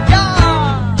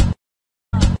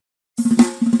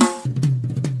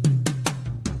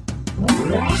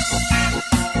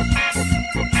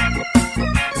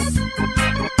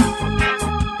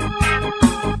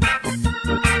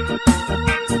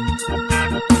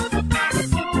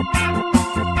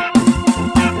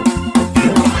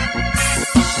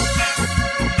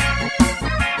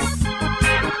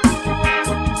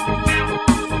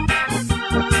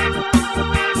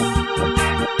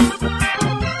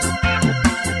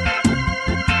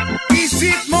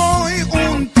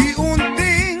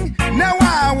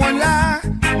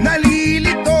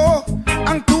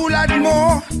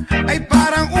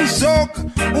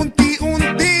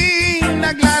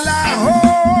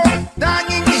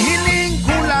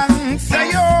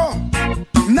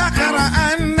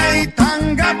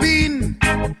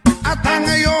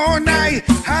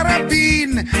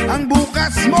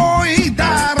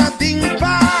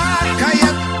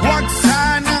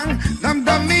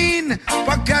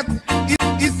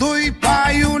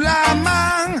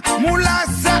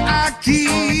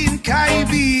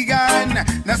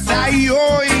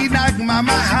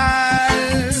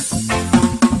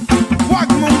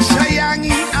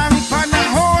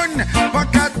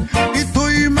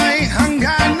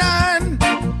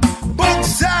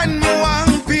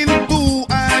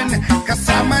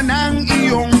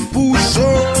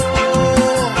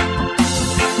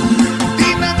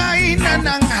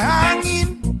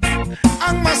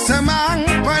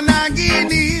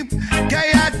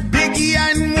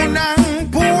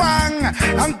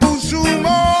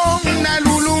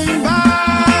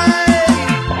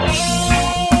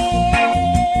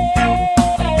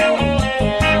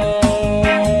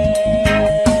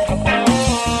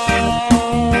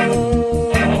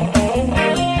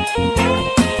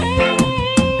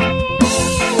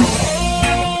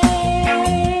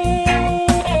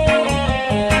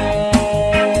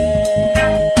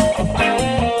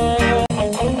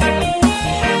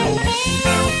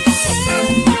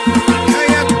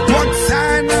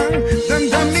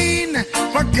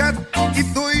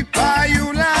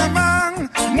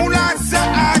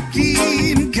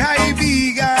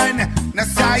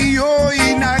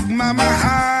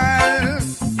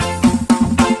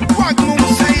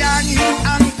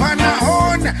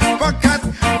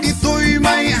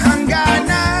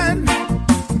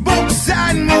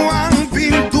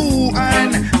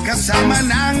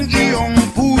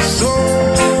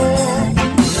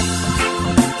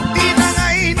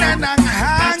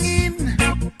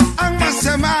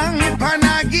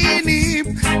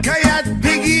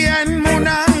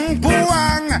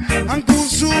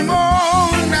 mo,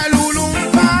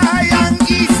 nalulumpay ang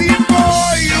isip ko,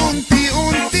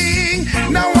 unti-unting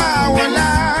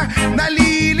nawawala,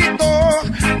 nalilito.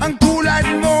 Ang tulad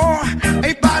mo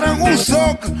ay parang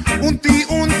usok,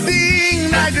 unti-unting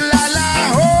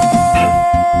naglalaho.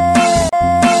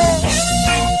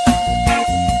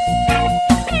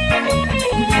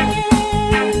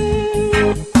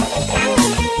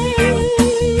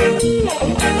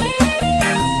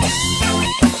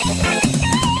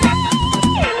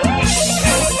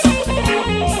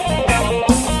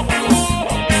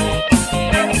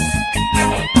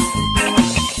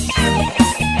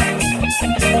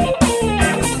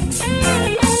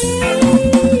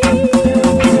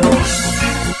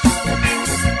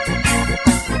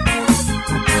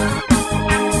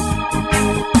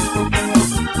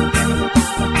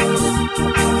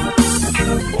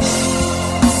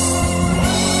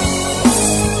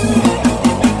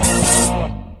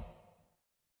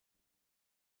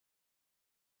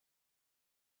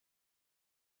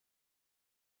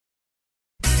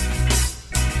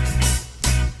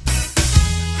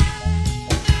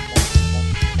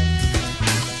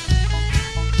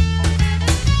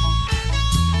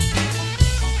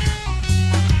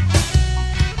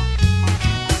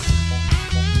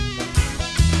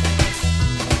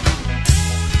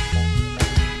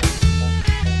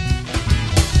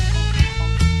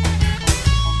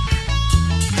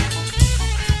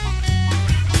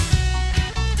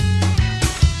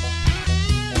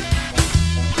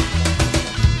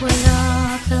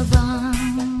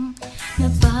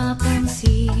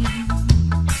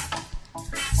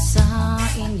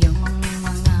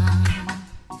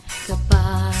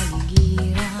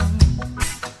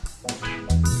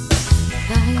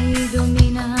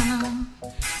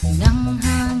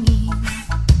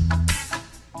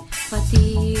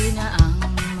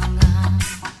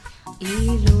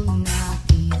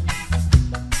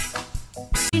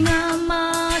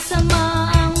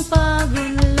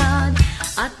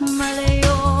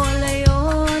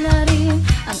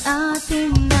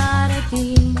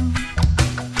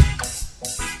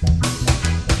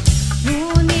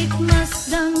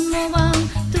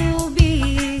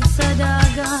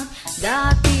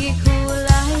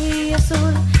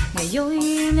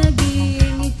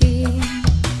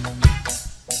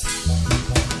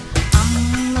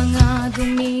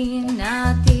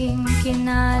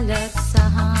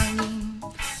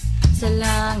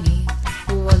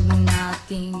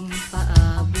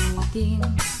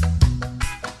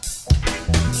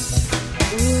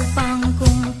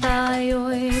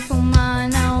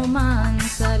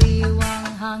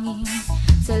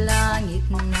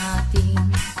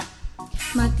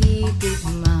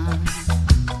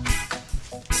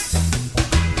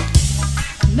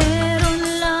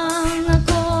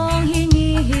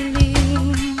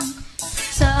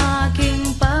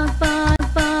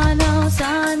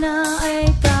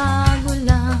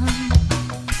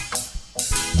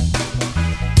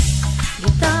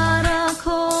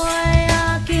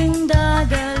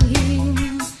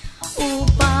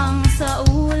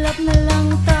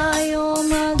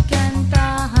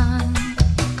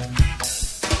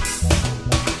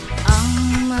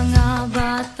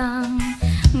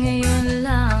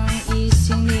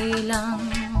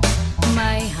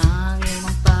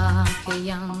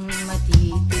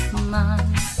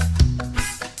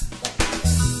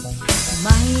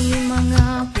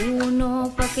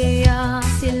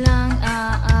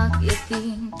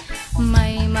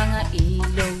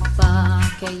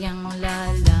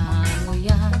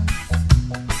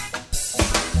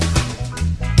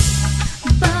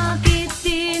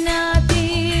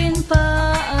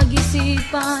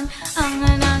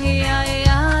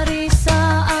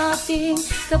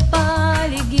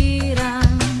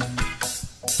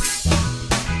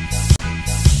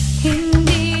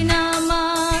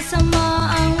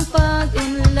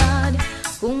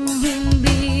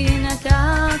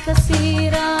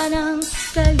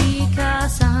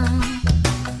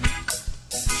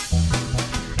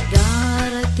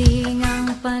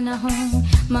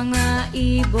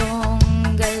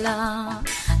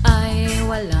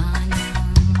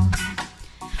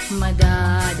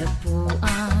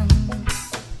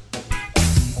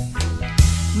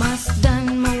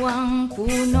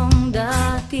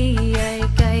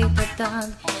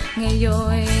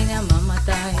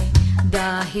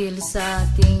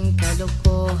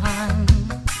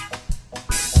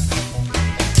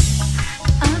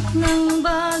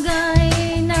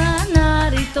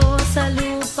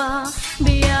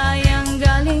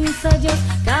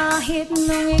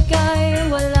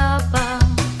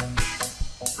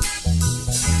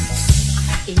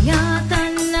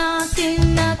 Ingatan natin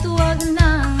atin at huwag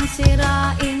nang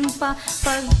sirain pa.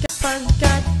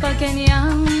 Pagkat pag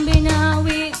kanyang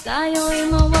binawi, tayo'y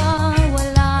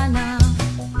mawawala na.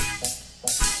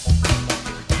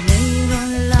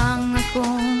 Mayroon lang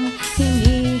akong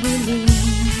hinihiling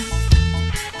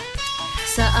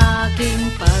sa aking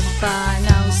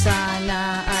pagpanaw,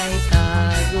 sana ay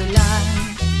kagulan.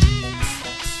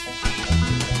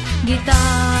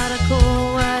 Gitara ko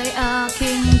ay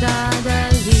aking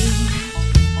dadalhin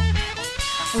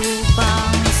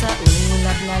upang sa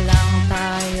ulap na lang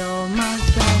tayo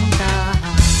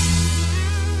magkantahan.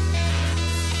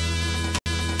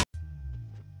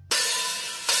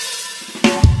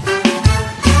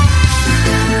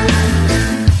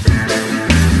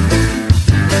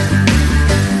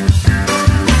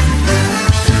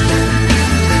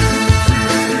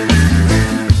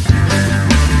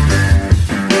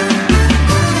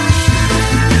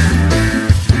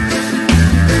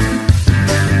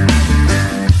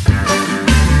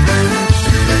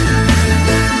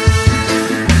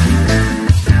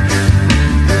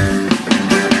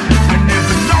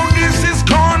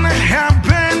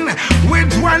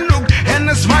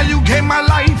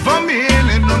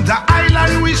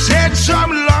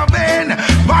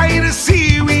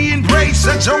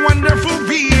 Such a wonderful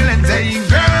feeling, saying,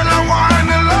 girl, I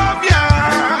wanna love ya.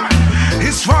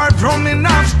 It's far from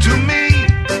enough to me.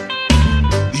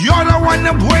 You're the one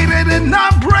I've waited and I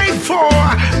prayed for.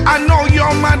 I know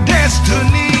you're my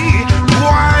destiny.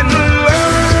 One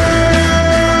love,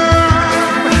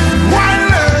 one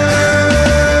love,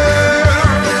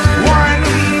 one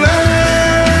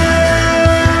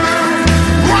love,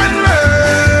 one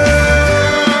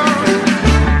love.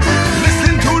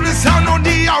 Listen to the sound of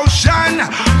the ocean.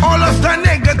 All of the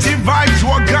negative vibes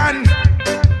were gone.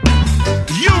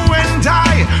 You and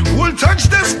I will touch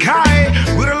the sky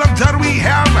with the love that we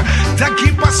have that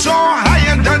keep us so high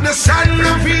under the sun.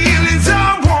 The feelings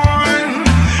are one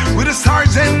with the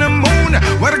stars and the moon.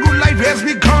 What a good life has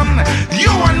become.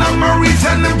 You are not my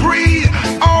reason to breathe.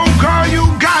 Oh girl, you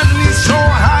got me so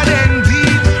hot and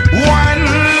deep. One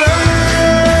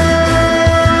love,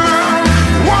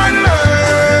 one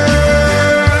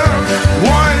love,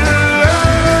 one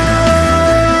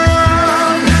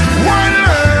love, one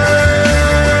love.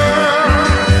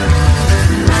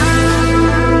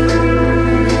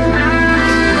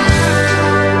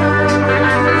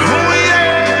 Oh yeah.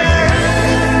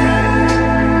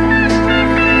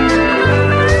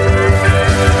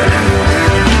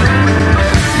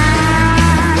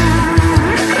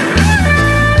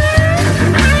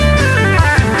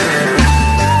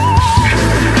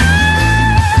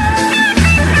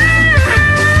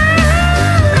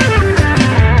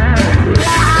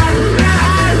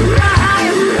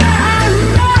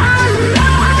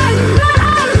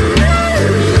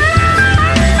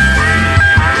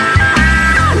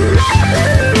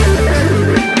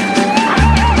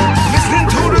 Listening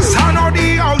to the sound of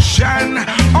the ocean,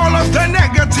 all of the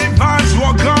negative vibes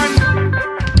were gone.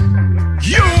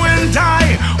 You and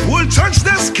I will touch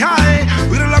the sky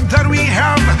with the love that we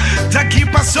have that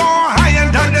keep us so high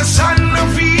under the sun. The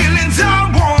feelings are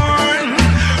one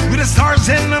with the stars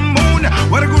and the moon.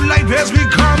 What a good life has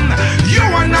become. You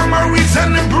are not my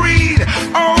reason to breathe.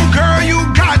 Oh girl, you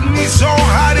got me so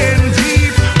hot and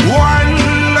deep. One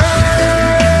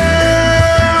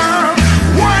love,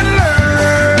 one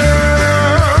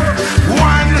love,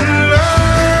 one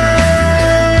love,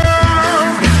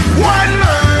 one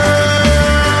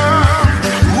love,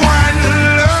 one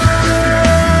love,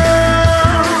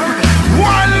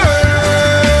 one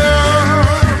love,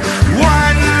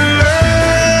 one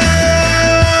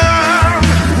love,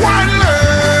 one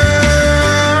love.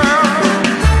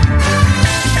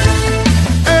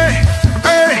 Hey,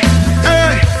 hey,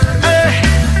 hey, hey.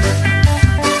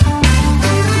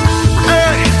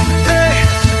 Hey, hey,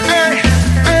 hey,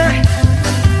 hey.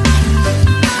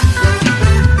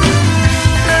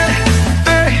 Hey,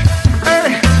 hey, hey,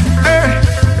 hey.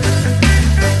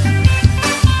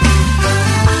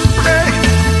 Hey,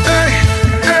 hey,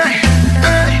 hey,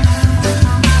 hey.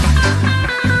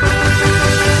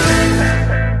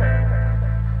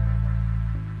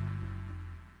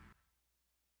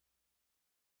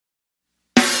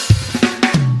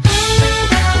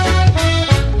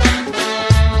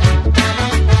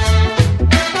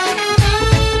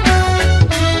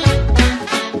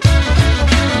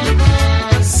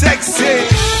 Sexy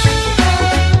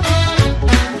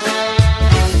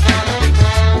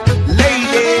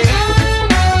lady,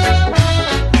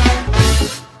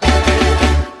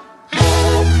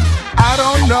 I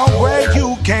don't know where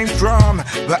you came from,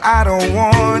 but I don't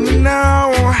wanna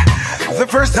know. The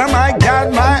first time I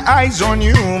got my eyes on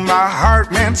you, my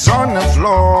heart went on the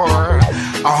floor.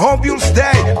 I hope you'll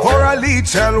stay for a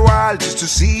little while just to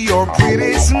see your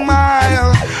pretty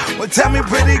smile. Well, tell me,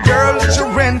 pretty girl, that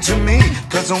you're into me,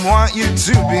 'cause I want you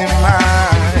to be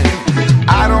mine.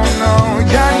 I don't know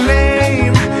your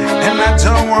name, and I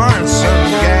don't want some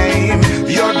game.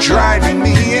 You're driving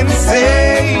me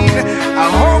insane. I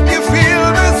hope you feel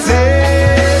the same.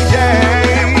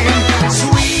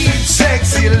 Sweet,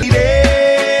 sexy lady,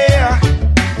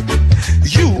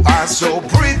 you are so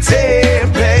pretty,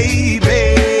 baby.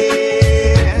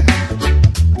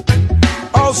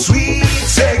 Oh, sweet,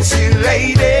 sexy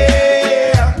lady,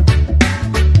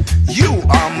 you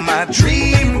are my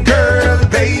dream girl,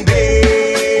 baby.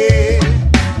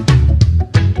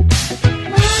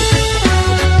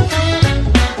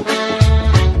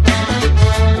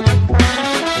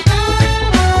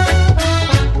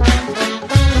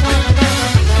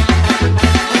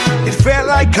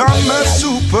 I'm a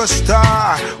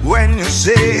superstar when you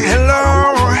say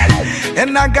hello.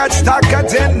 And I got stuck, I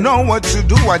didn't know what to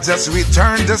do. I just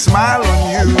returned a smile on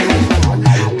you.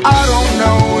 I don't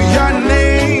know your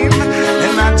name,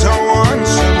 and I don't want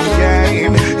some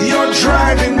game. You're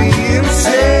driving me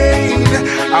insane.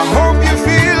 I hope you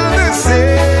feel the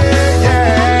same.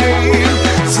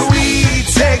 Sweet,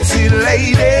 sexy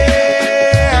lady,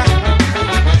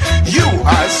 you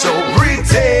are so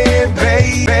pretty,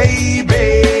 baby.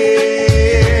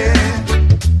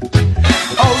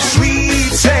 Oh,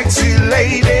 sweet, sexy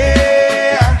lady,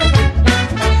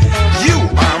 you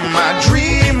are my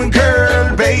dream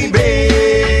girl, baby.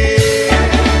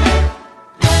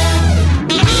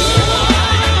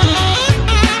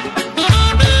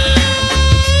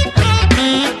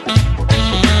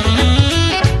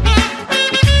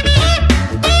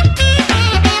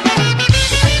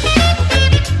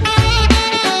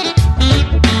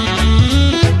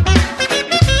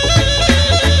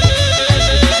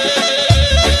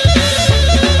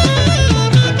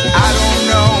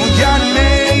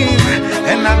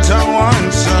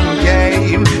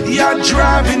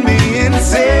 Driving me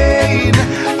insane.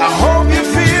 I hope you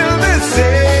feel the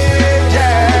same.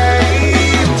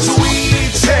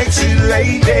 Sweet, sexy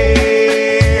lady,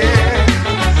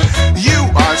 you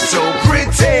are so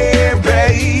pretty,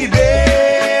 baby.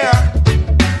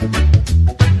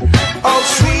 Oh,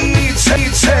 sweet,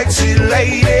 sweet, sexy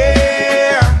lady,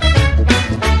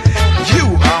 you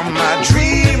are my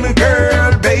dream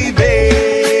girl, baby.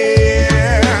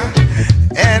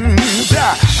 And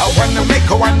I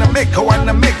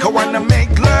wanna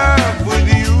make love with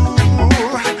you.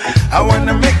 I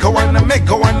wanna make love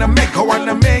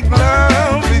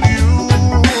with you.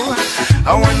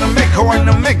 I wanna make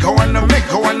love with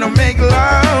you.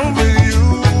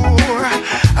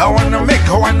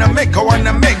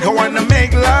 I wanna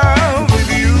make love with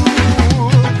you.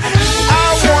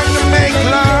 I wanna make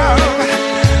love.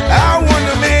 I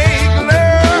wanna make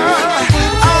love.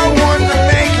 I wanna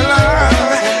make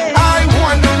love. I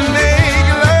wanna make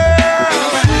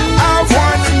love. I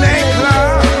wanna make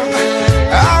love.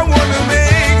 I wanna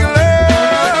make love.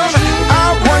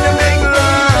 I wanna make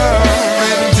love.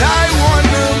 And I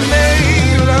wanna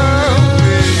make love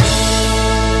with you.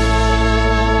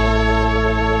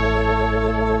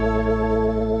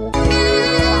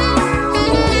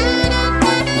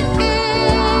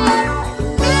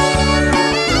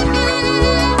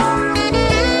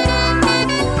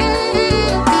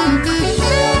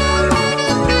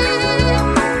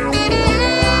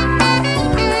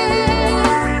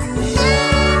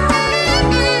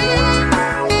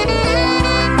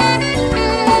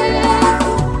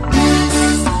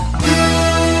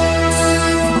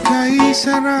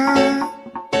 Sarap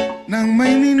ng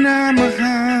may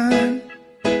minamahal.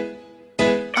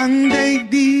 Ang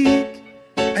daigdig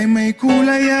ay may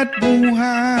kulay at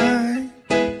buhay.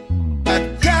 At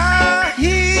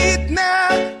kahit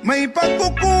na may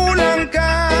pagkukulang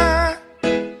ka,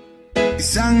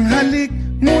 isang halik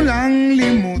mo lang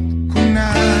limot ko na.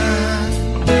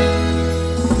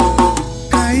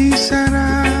 Kay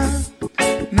sarap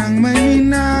ng may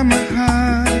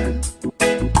minamahal.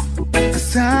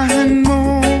 Asahan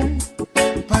mo,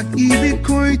 pag-ibig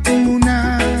ko'y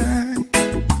tunay.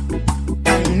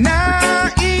 Ang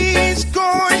nais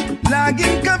ko'y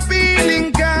laging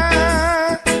kapiling ka.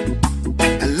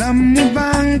 Alam mo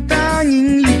bang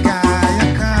tanging ligaya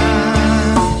ka?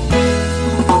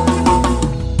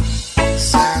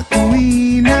 Sa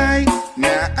tuwin ay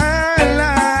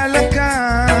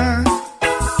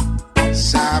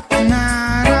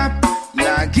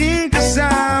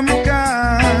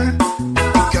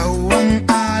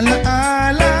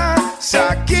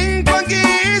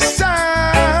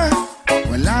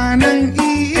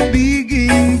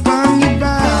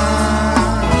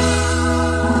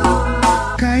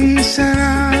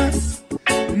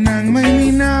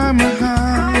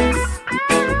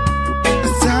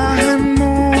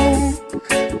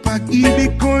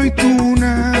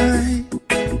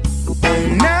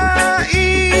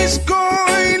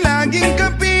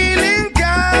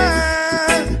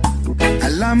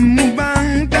mo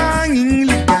bang tanging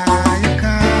ligaya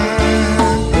ka?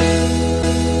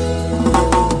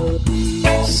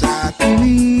 Sa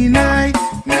tuwin ay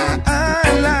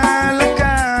naalala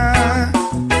ka,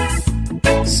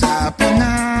 sa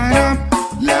pangarap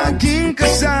laging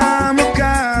kasama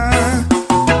ka.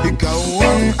 Ikaw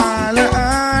ang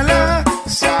alaala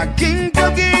sa aking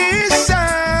pag-iisa,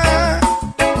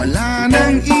 wala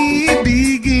nang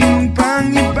iibigin pang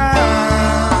iba.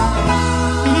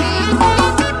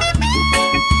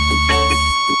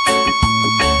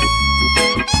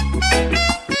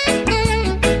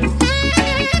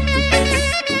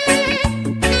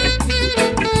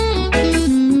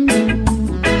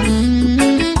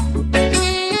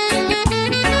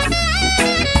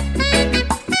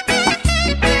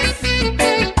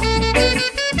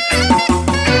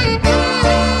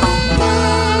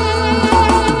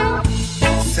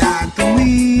 Sa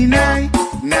tuwin ay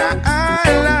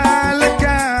naalala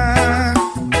ka,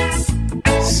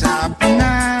 sa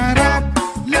pangarap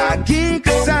laging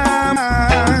kasama.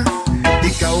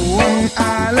 Ikaw ang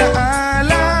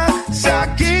alaala sa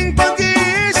aking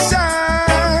pag-iisa,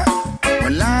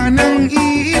 wala nang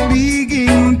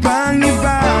iibigin pang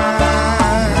iba.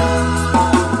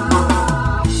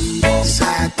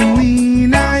 Sa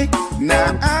tuwin ay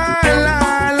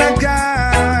naalala ka,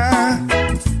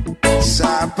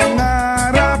 sa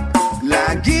pangarap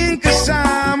laging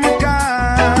kasama ka.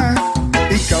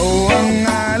 Ikaw ang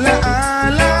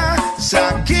alaala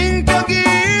sa aking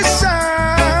pag-iisa,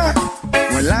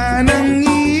 wala nang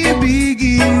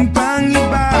iibigin pang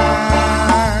iba.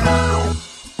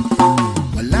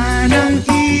 Wala nang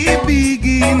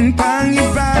iibigin pang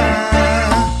iba.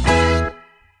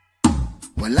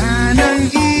 Wala nang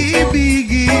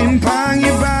iibigin pang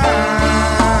iba.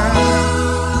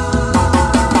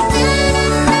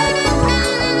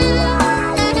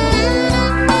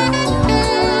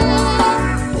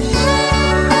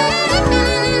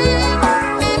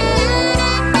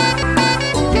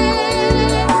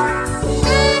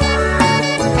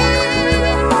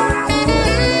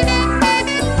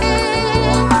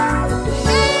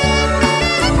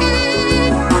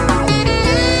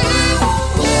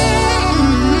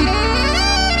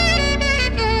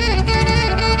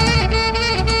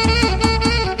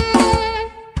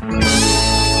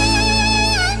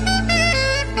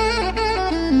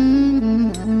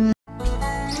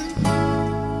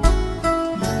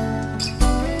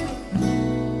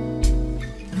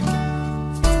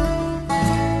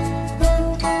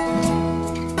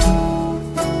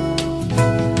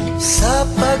 Sa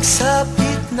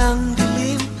pagsapit ng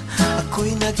dilim,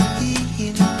 ako'y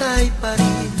naghihintay pa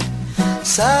rin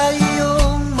sa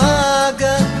iyong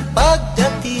maagang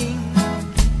pagdating.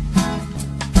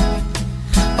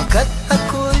 Pagkat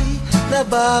ako'y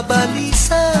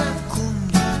nababalisa kung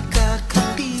di ka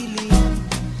kapiling.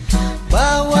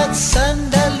 Bawat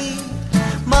sandali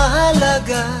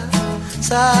mahalaga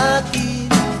sa akin,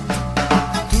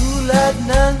 tulad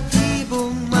ng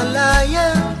ibong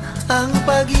malaya ang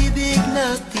pag-ibig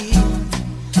natin,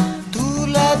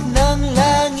 tulad ng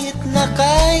langit na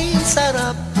kay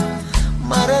sarap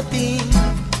marating.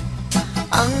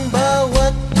 Ang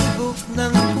bawat tibok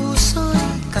ng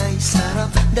puso'y kay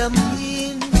sarap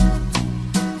damhin,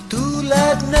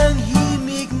 tulad ng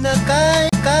himig na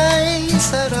kay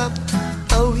sarap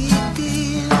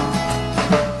awitin.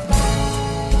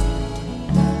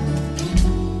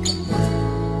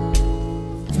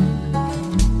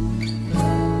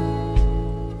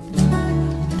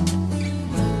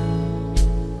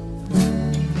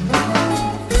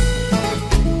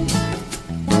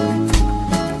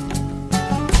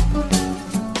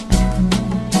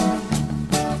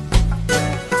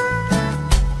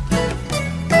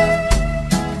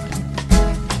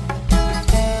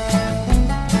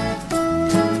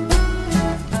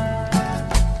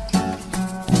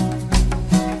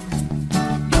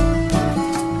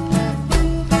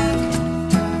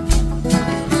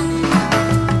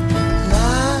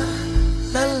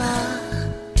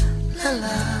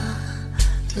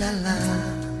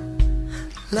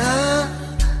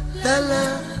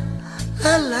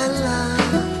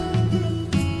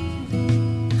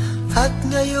 At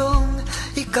ngayong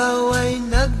ikaw ay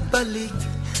nagbalik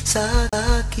sa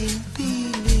aking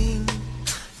piling,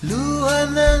 luha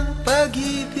ng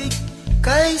pag-ibig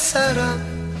kay sarap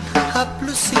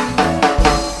haplusin.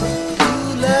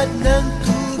 Tulad ng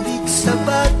tubig sa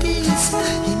batis,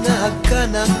 hinahag ka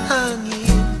ng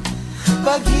hangin.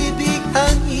 Pag-ibig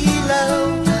ang ilaw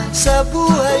sa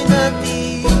buhay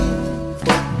natin,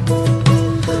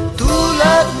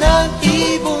 tulad ng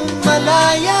ibong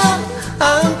malaya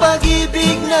ang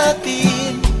pag-ibig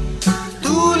natin,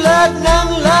 tulad ng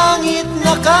langit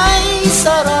na kay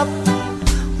sarap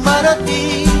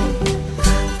marating.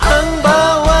 Ang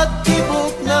bawat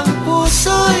tibok ng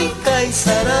puso'y kay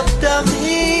sarap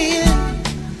damhin,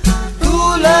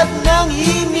 tulad ng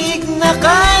himig na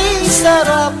kay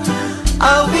sarap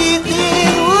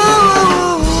awitin.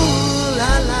 Woo!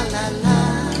 La la la la,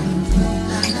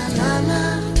 la la la la,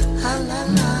 la la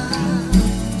la,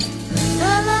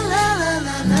 la la la la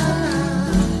la la,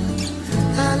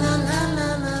 la la la la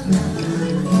la,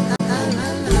 la la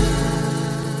la.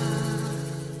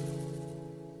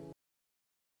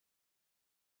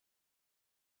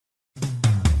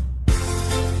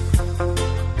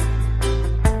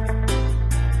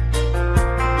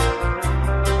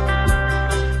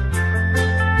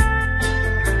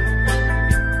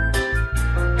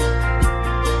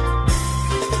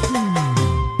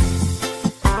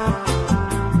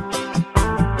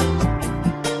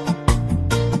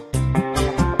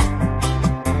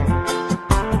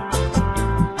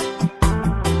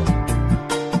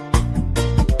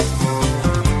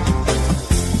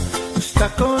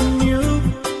 Stuck on you,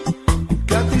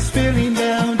 got this feeling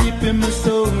down deep in my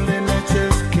soul and I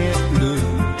just can't lose.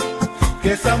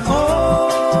 Guess I'm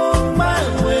on my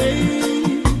way.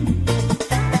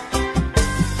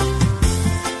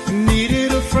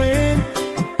 Needed a friend,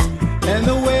 and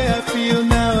the way I feel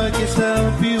now, I guess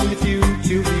I'll be with you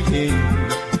till the end.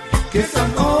 Guess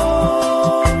I'm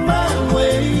on my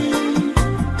way.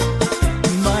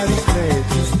 Mighty glad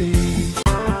you stayed.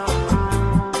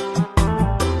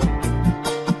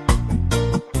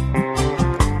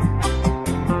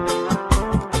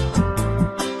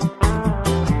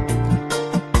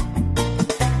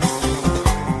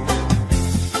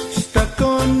 Stuck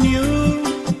on you,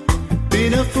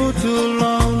 been a fool too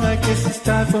long. I guess it's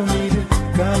time for me to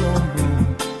come on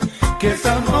home. Guess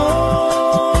I'm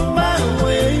on my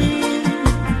way.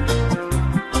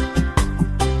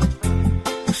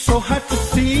 So hard to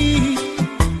see,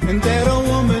 and that a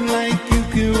woman like you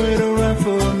can wait around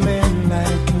for a man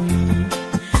like me.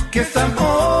 Guess I'm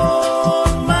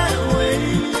on my way.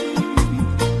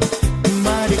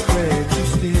 Mighty glad you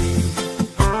stayed.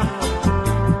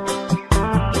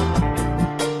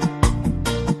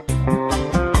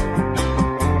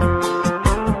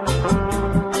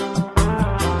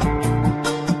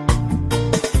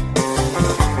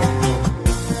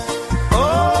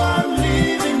 Oh, I'm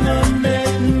leaving on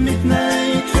that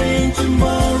midnight train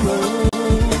tomorrow,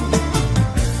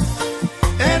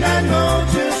 and I know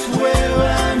just where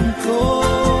I'm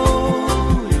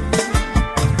going.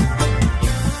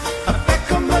 I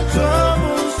pack up my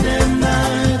troubles and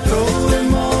I throw them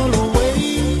all away.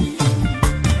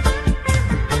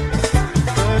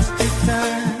 First this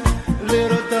time,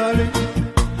 little darling,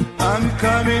 I'm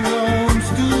coming home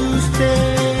to stay.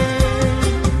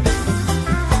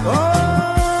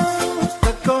 Oh,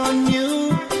 stuck on you,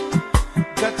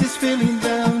 got this feeling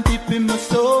down deep in my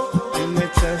soul and I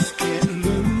just can't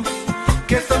lose.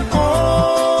 Guess I'm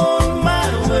on my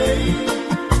way.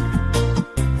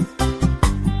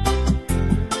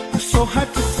 So hard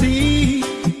to see,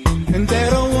 and that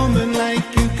a woman like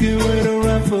you can wait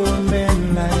around for a man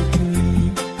like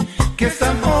me. Guess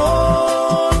I'm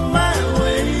on my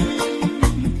way.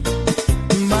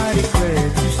 Mighty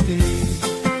glad you stayed.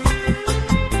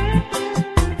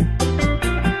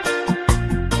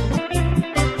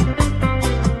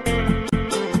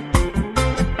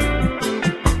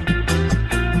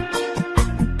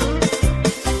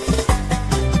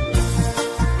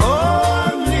 Oh,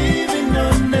 I'm leaving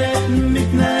on that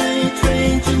midnight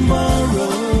train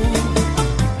tomorrow,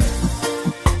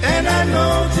 and I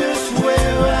know just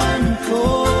where I'm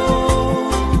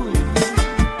going.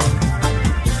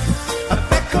 I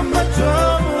pack up my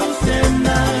troubles and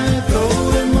I throw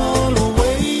them all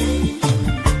away.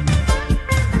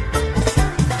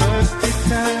 First this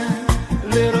time,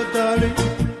 little darling,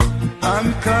 I'm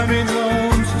coming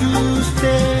home to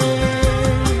stay.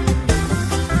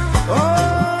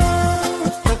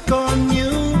 Oh, stuck on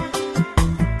you,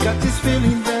 got this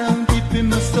feeling down deep in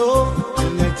my soul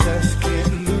and I just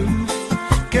can't lose.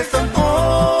 Guess I'm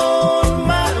on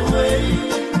my way.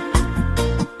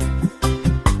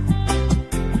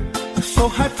 So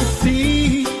hard to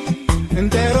see, and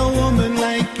that a woman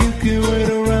like you can wait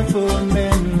around for a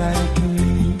man like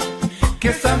me.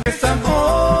 Guess I'm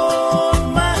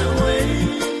on my way.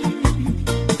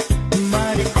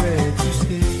 Mighty glad you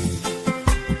stayed.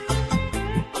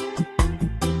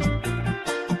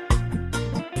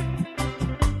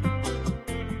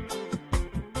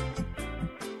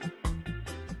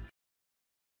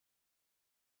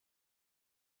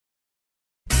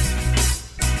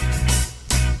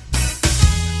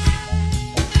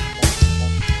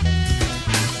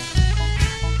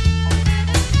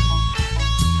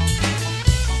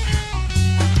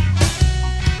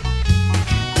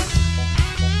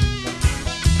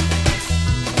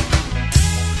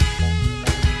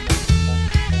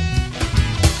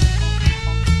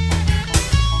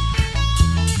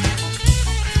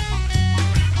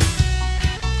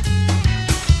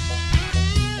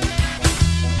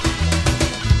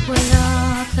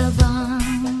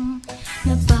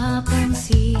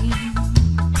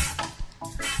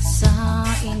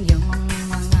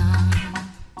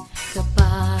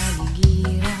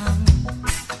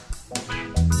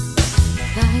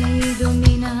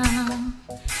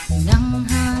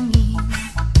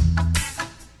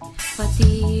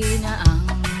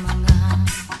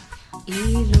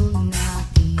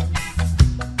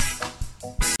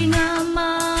 nga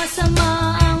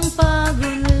masama ang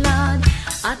pagunlad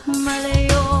at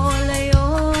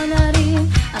malayo-layo na rin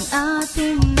ang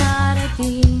ating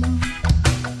narating.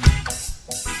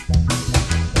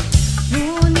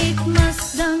 Ngunit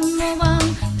masdan mo ang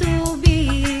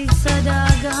tubig sa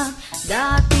dagat,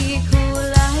 dati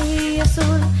kulay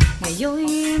asul,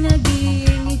 ngayon'y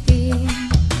naging itim.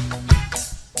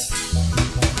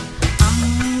 Ang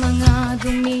mga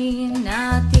dumi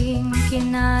nating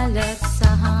kinalat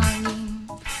sa hangin,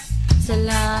 sa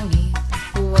langit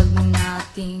huwag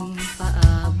nating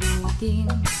paabutin,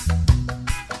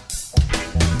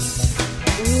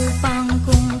 upang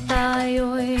kung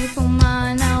tayo'y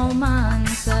pumanaw man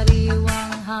sa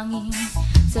riwang hangin,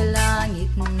 sa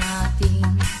langit nating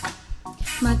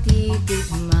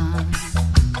matitikman.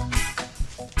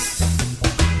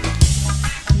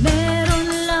 Meron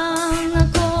lang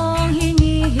akong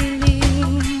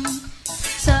hinihiling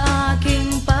sa aking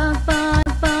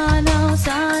pagpapanaw,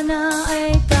 sana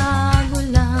ay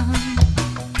tagulan.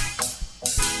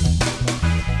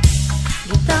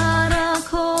 Gitara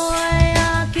ko ay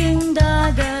aking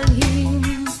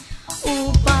dadalhin,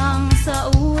 upang sa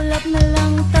ulap na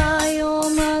lang tayo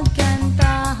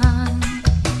magkantahan.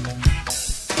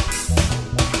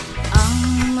 Ang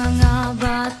mga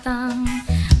batang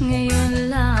ngayon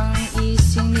lang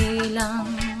isinilang,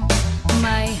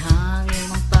 may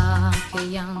hangin pa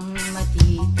kayang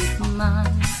matitikman.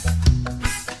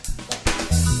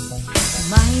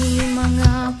 May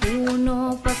mga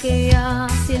puno pa kaya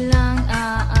silang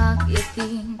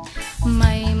aakyatin,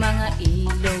 may mga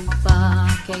ilog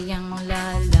pa kayang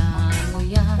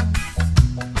lalangoyan.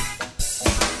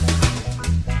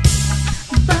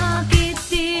 Bakit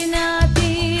di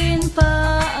natin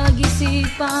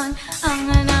pag-isipan ang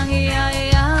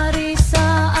nangyayari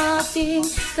sa ating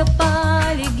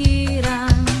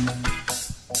kapaligiran?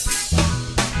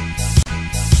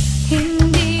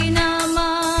 Hindi na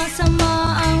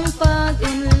masama ang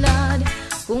pag-unlad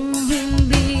kung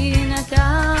hindi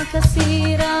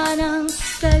nakakasira ng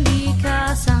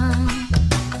kalikasan.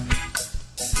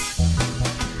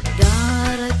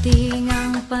 Darating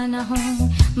ang panahong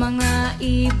mga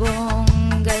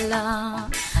ibong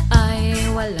gala ay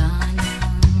wala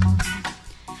nang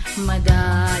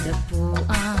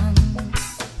madadapuan.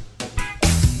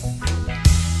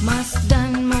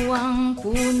 Masdan mo ang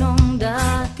punong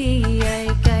dati ay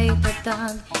kay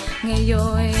tatag,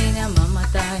 ngayon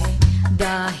namamatay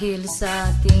dahil sa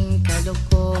ating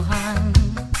kalokohan.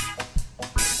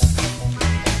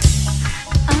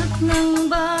 At ng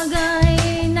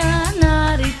bagay na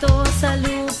narito sa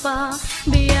lupa,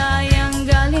 biyayang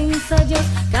galing sa Diyos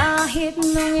kahit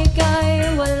nung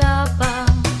ika'y wala pa.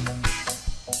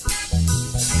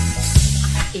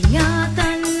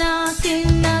 Ingatan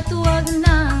natin at huwag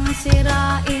nang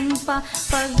sirain pa,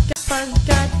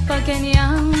 pagkat pag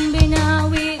kanyang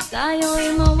binawi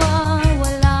tayo'y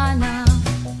mawawala na.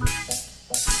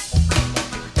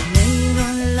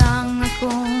 Mayroon lang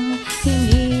akong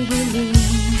hinihiling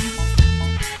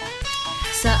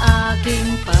sa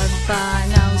aking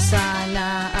pagpanaw,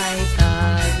 sana ay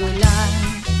tagulan.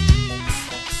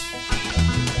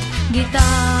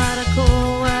 Gitara ko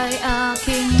ay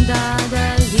aking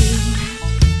dadalhin,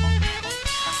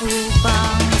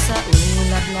 upang sa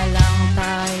ulap na lang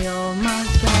tayo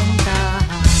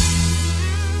magkantahan.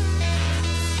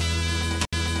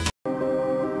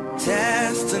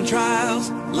 Tests and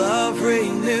trials, love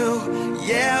renew.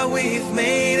 Yeah, we've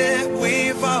made it.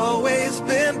 We've always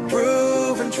been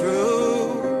proven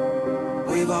true.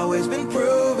 We've always been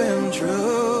proven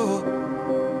true.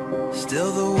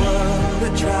 Still the world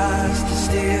that tries to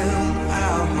steal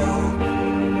our hope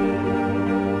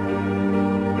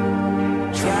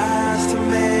tries to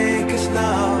make us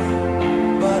numb,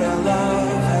 but our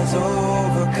love has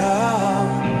overcome.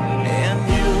 And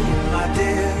you, my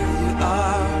dear, you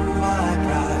are my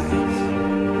prize.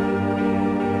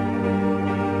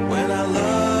 When I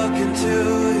look into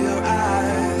your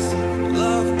eyes,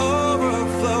 love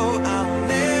overflow, I'm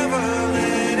never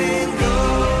letting go.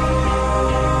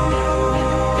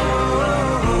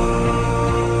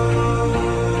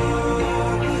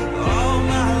 All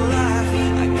my life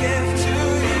I give to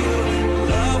you,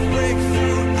 love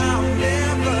breakthrough, I'm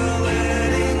never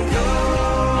letting go.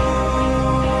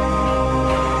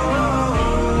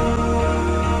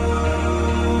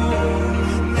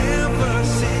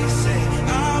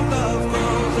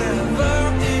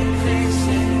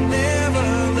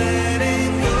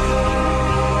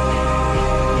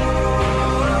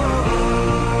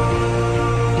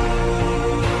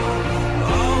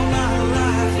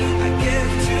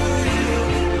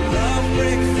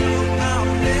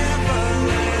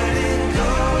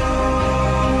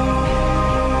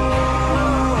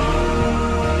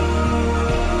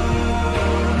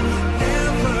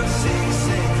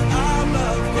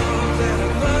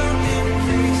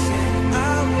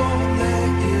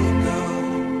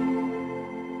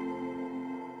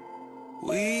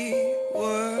 We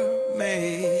were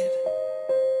made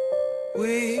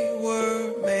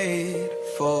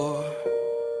for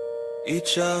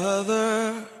each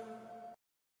other.